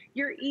parties,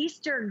 your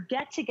Easter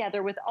get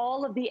together with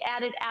all of the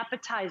added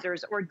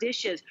appetizers or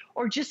dishes,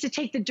 or just to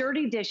take the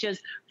dirty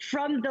dishes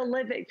from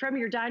from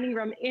your dining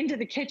room into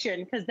the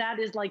kitchen, because that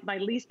is like my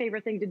least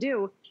favorite thing to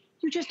do.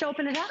 You just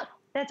open it up.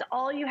 That's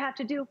all you have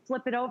to do.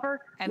 Flip it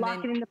over, and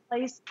lock it into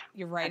place.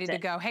 You're ready to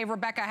go. Hey,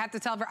 Rebecca, I have to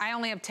tell her I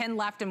only have 10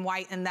 left in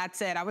white, and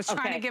that's it. I was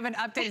trying to give an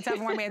update to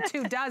everyone. We had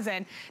 2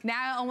 dozen.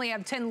 Now I only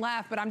have 10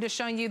 left, but I'm just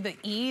showing you the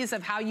ease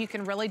of how you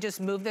can really just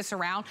move this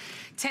around.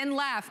 10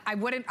 left.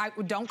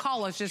 Don't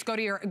call us. Just go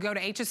to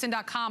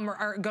hsn.com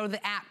or go to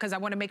the app, because I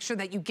want to make sure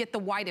that you get the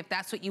white if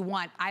that's what you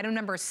want. Item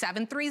number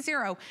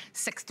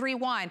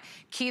 730631.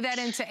 Key that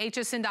into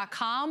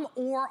hsn.com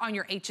or on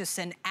your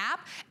HSN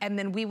app, and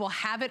then we will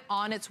have it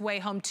on its way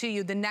home to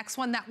you. The next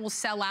one that will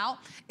sell out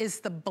is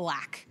the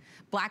black.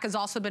 Black has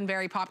also been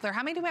very popular.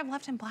 How many do we have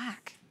left in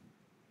black?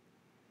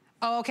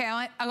 Oh, okay,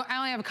 I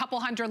only have a couple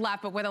hundred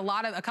left, but with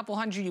a couple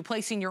hundred you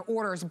placing your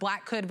orders,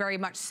 black could very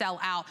much sell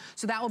out.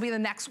 So that will be the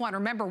next one.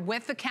 Remember,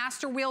 with the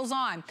caster wheels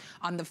on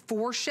the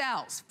 4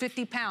 shells,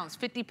 50 pounds,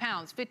 50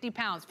 pounds, 50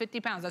 pounds, 50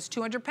 pounds, that's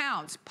 200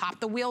 pounds. Pop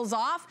the wheels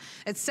off,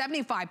 it's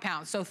 75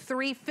 pounds, so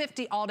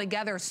 350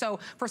 altogether. So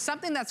for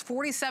something that's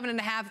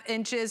 47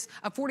 inches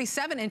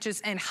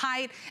in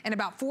height and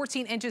about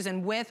 14 inches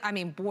in width, I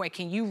mean, boy,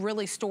 can you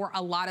really store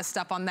a lot of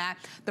stuff on that.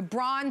 The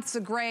bronze,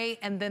 the gray,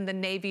 and then the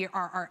navy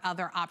are our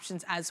other options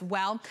as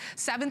well.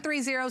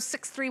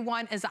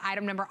 730631 is the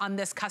item number on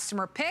this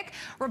customer pick.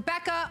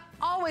 Rebecca,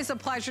 always a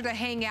pleasure to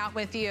hang out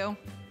with you.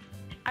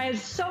 I had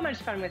so much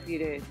fun with you,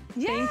 dude.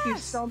 Yes. Thank you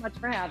so much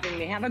for having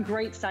me. Have a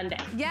great Sunday.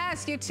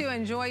 Yes, you too.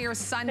 Enjoy your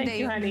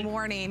Sunday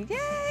morning.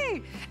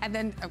 Yay! And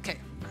then, okay,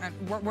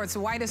 what's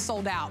white is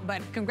sold out,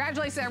 but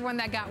congratulations to everyone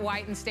that got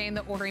white, and stay in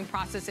the ordering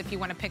process if you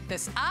want to pick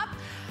this up.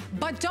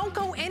 But don't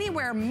go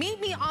anywhere.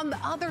 Meet me on the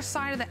other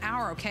side of the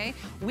hour, okay?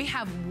 We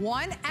have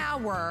 1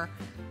 hour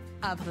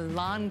of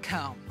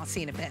Lancome. I'll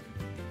see you in a bit.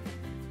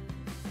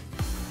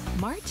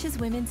 March is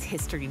Women's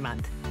History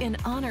Month in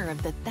honor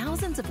of the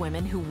thousands of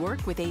women who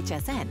work with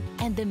HSN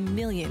and the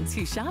millions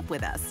who shop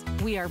with us.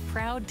 We are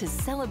proud to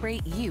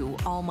celebrate you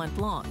all month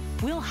long.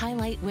 We'll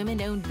highlight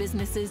women-owned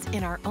businesses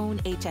in our own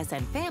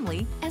HSN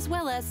family, as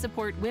well as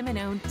support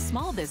women-owned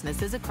small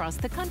businesses across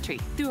the country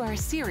through our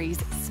series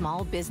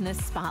Small Business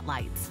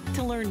Spotlights.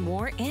 To learn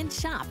more and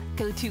shop,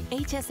 go to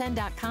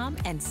hsn.com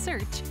and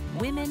search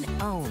Women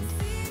Owned.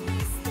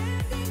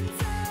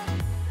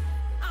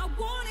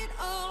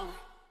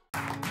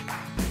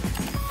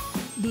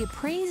 The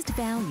appraised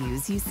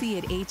values you see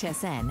at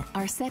HSN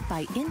are set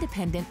by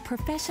independent,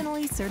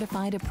 professionally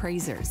certified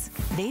appraisers.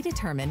 They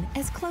determine,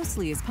 as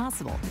closely as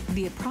possible,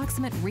 the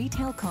approximate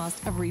retail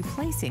cost of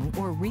replacing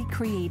or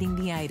recreating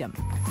the item,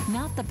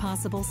 not the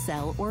possible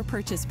sell or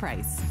purchase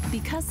price.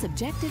 Because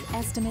subjective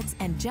estimates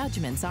and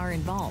judgments are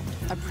involved,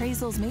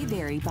 appraisals may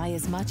vary by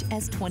as much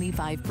as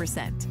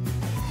 25%.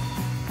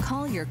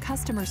 Call your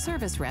customer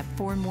service rep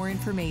for more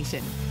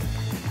information.